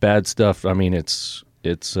bad stuff. I mean, it's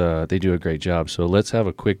they do a great job. So let's have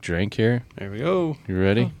a quick drink here. There we go. You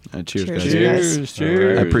ready? Cheers, Cheers, guys. guys.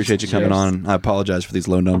 Cheers. I appreciate you coming Cheers. on. I apologize for these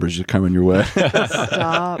low numbers just coming your way.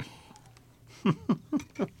 Stop.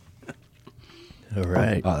 All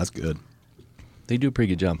right. Oh, that's good. They do a pretty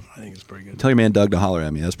good job. I think it's pretty good. Tell your man Doug to holler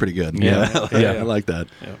at me. That's pretty good. Yeah. Yeah. I like that.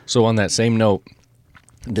 So on that same note,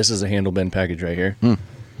 this is a Handlebend package right here,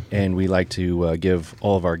 and we like to give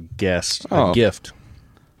all of our guests a Oh. gift.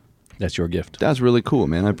 That's your gift. That's really cool,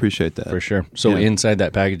 man. I appreciate that. For sure. So Yeah. inside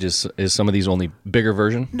that package is some of these only bigger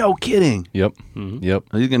version. No kidding. Yep. Mm-hmm. Yep.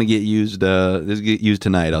 He's gonna get used. This get used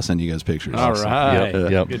tonight. I'll send you guys pictures. All right.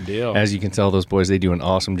 Yep. Good deal. As you can tell, those boys, they do an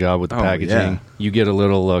awesome job with the Oh, packaging. yeah. You get a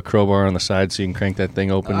little crowbar on the side so you can crank that thing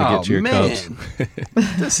open to get to your cups.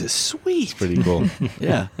 This is sweet. Pretty cool.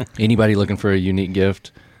 Yeah. Anybody looking for a unique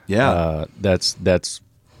gift, Yeah. that's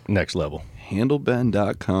next level.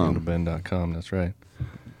 Handlebend.com. Handlebend.com, that's right.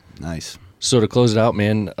 Nice. So to close it out,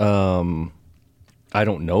 man, I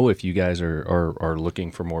don't know if you guys are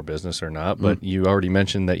looking for more business or not, but you already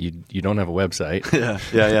mentioned that you don't have a website.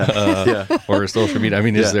 Yeah. Or a social media. I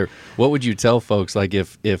mean, is Yeah. there? What would you tell folks? Like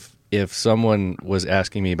if someone was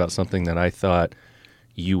asking me about something that I thought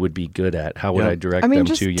you would be good at, how would Yeah. I direct I mean, them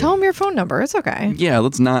just to you? tell them your phone number. It's okay. Yeah.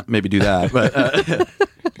 Let's not maybe do that, but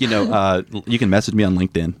you can message me on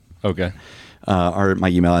LinkedIn. Okay. My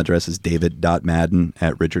email address is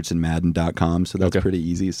david.madden@richardsonmadden.com. So that's Okay. pretty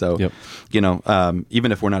easy. So, Yep.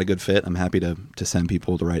 even if we're not a good fit, I'm happy to send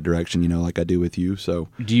people the right direction, like I do with you. So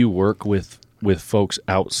Do you work with folks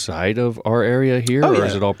outside of our area here, Oh, or yeah.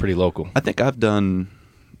 is it all pretty local? I think I've done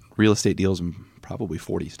real estate deals in probably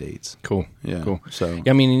 40 states. Cool. Yeah, Cool. so-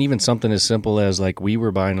 yeah, I mean, and even something as simple as like we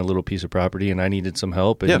were buying a little piece of property and I needed some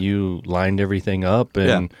help, and Yeah. you lined everything up,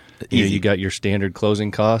 and Easy. you got your standard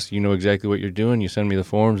closing costs. You know exactly what you're doing. You send me the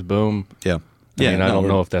forms. Boom. Yeah. I mean, I no, don't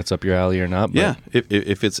we're- know if that's up your alley or not. But Yeah,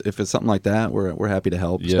 if it's something like that, we're happy to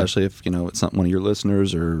help. Yeah. Especially if it's something one of your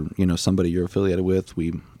listeners or somebody you're affiliated with.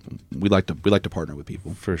 We like to partner with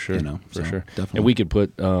people For sure, for for sure. Definitely. And we could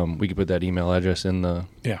put that email address in the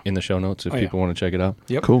show notes if Oh, yeah. people want to check it out.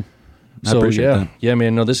 Yep. Cool. I So appreciate yeah, that. yeah,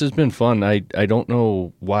 man. No, this has been fun. I don't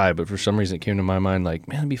know why, but for some reason it came to my mind like,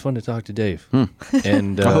 man, it'd be fun to talk to Dave.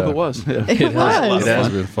 And I hope it was. Yeah. It was. It has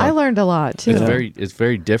been fun. I learned a lot too. It's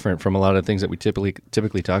very different from a lot of things that we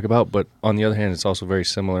typically talk about, but on the other hand, it's also very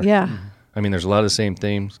similar. Yeah. I mean, there's a lot of the same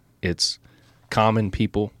themes. It's common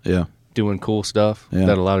people, Yeah. doing cool stuff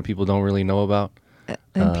that a lot of people don't really know about.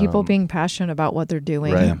 And people being passionate about what they're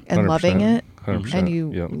doing Right. and loving it. 100%. And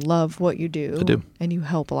you love what you do. I do. And you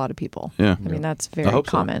help a lot of people. Yeah. I mean, that's I very hope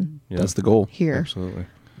so. common That's the goal. here. Absolutely.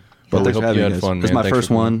 But Well, we thanks hope for having you me, had guys. fun, This is man. my Thanks first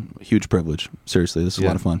for coming. one. Huge privilege. Seriously, this is a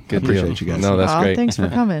lot of fun. Good I appreciate deal. you guys. No, that's Aw, great. thanks for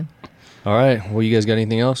coming. All right. Well, you guys got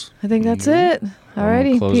anything else? I think that's it. I'm gonna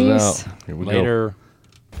Alrighty, close peace. it out. Here we go. Later.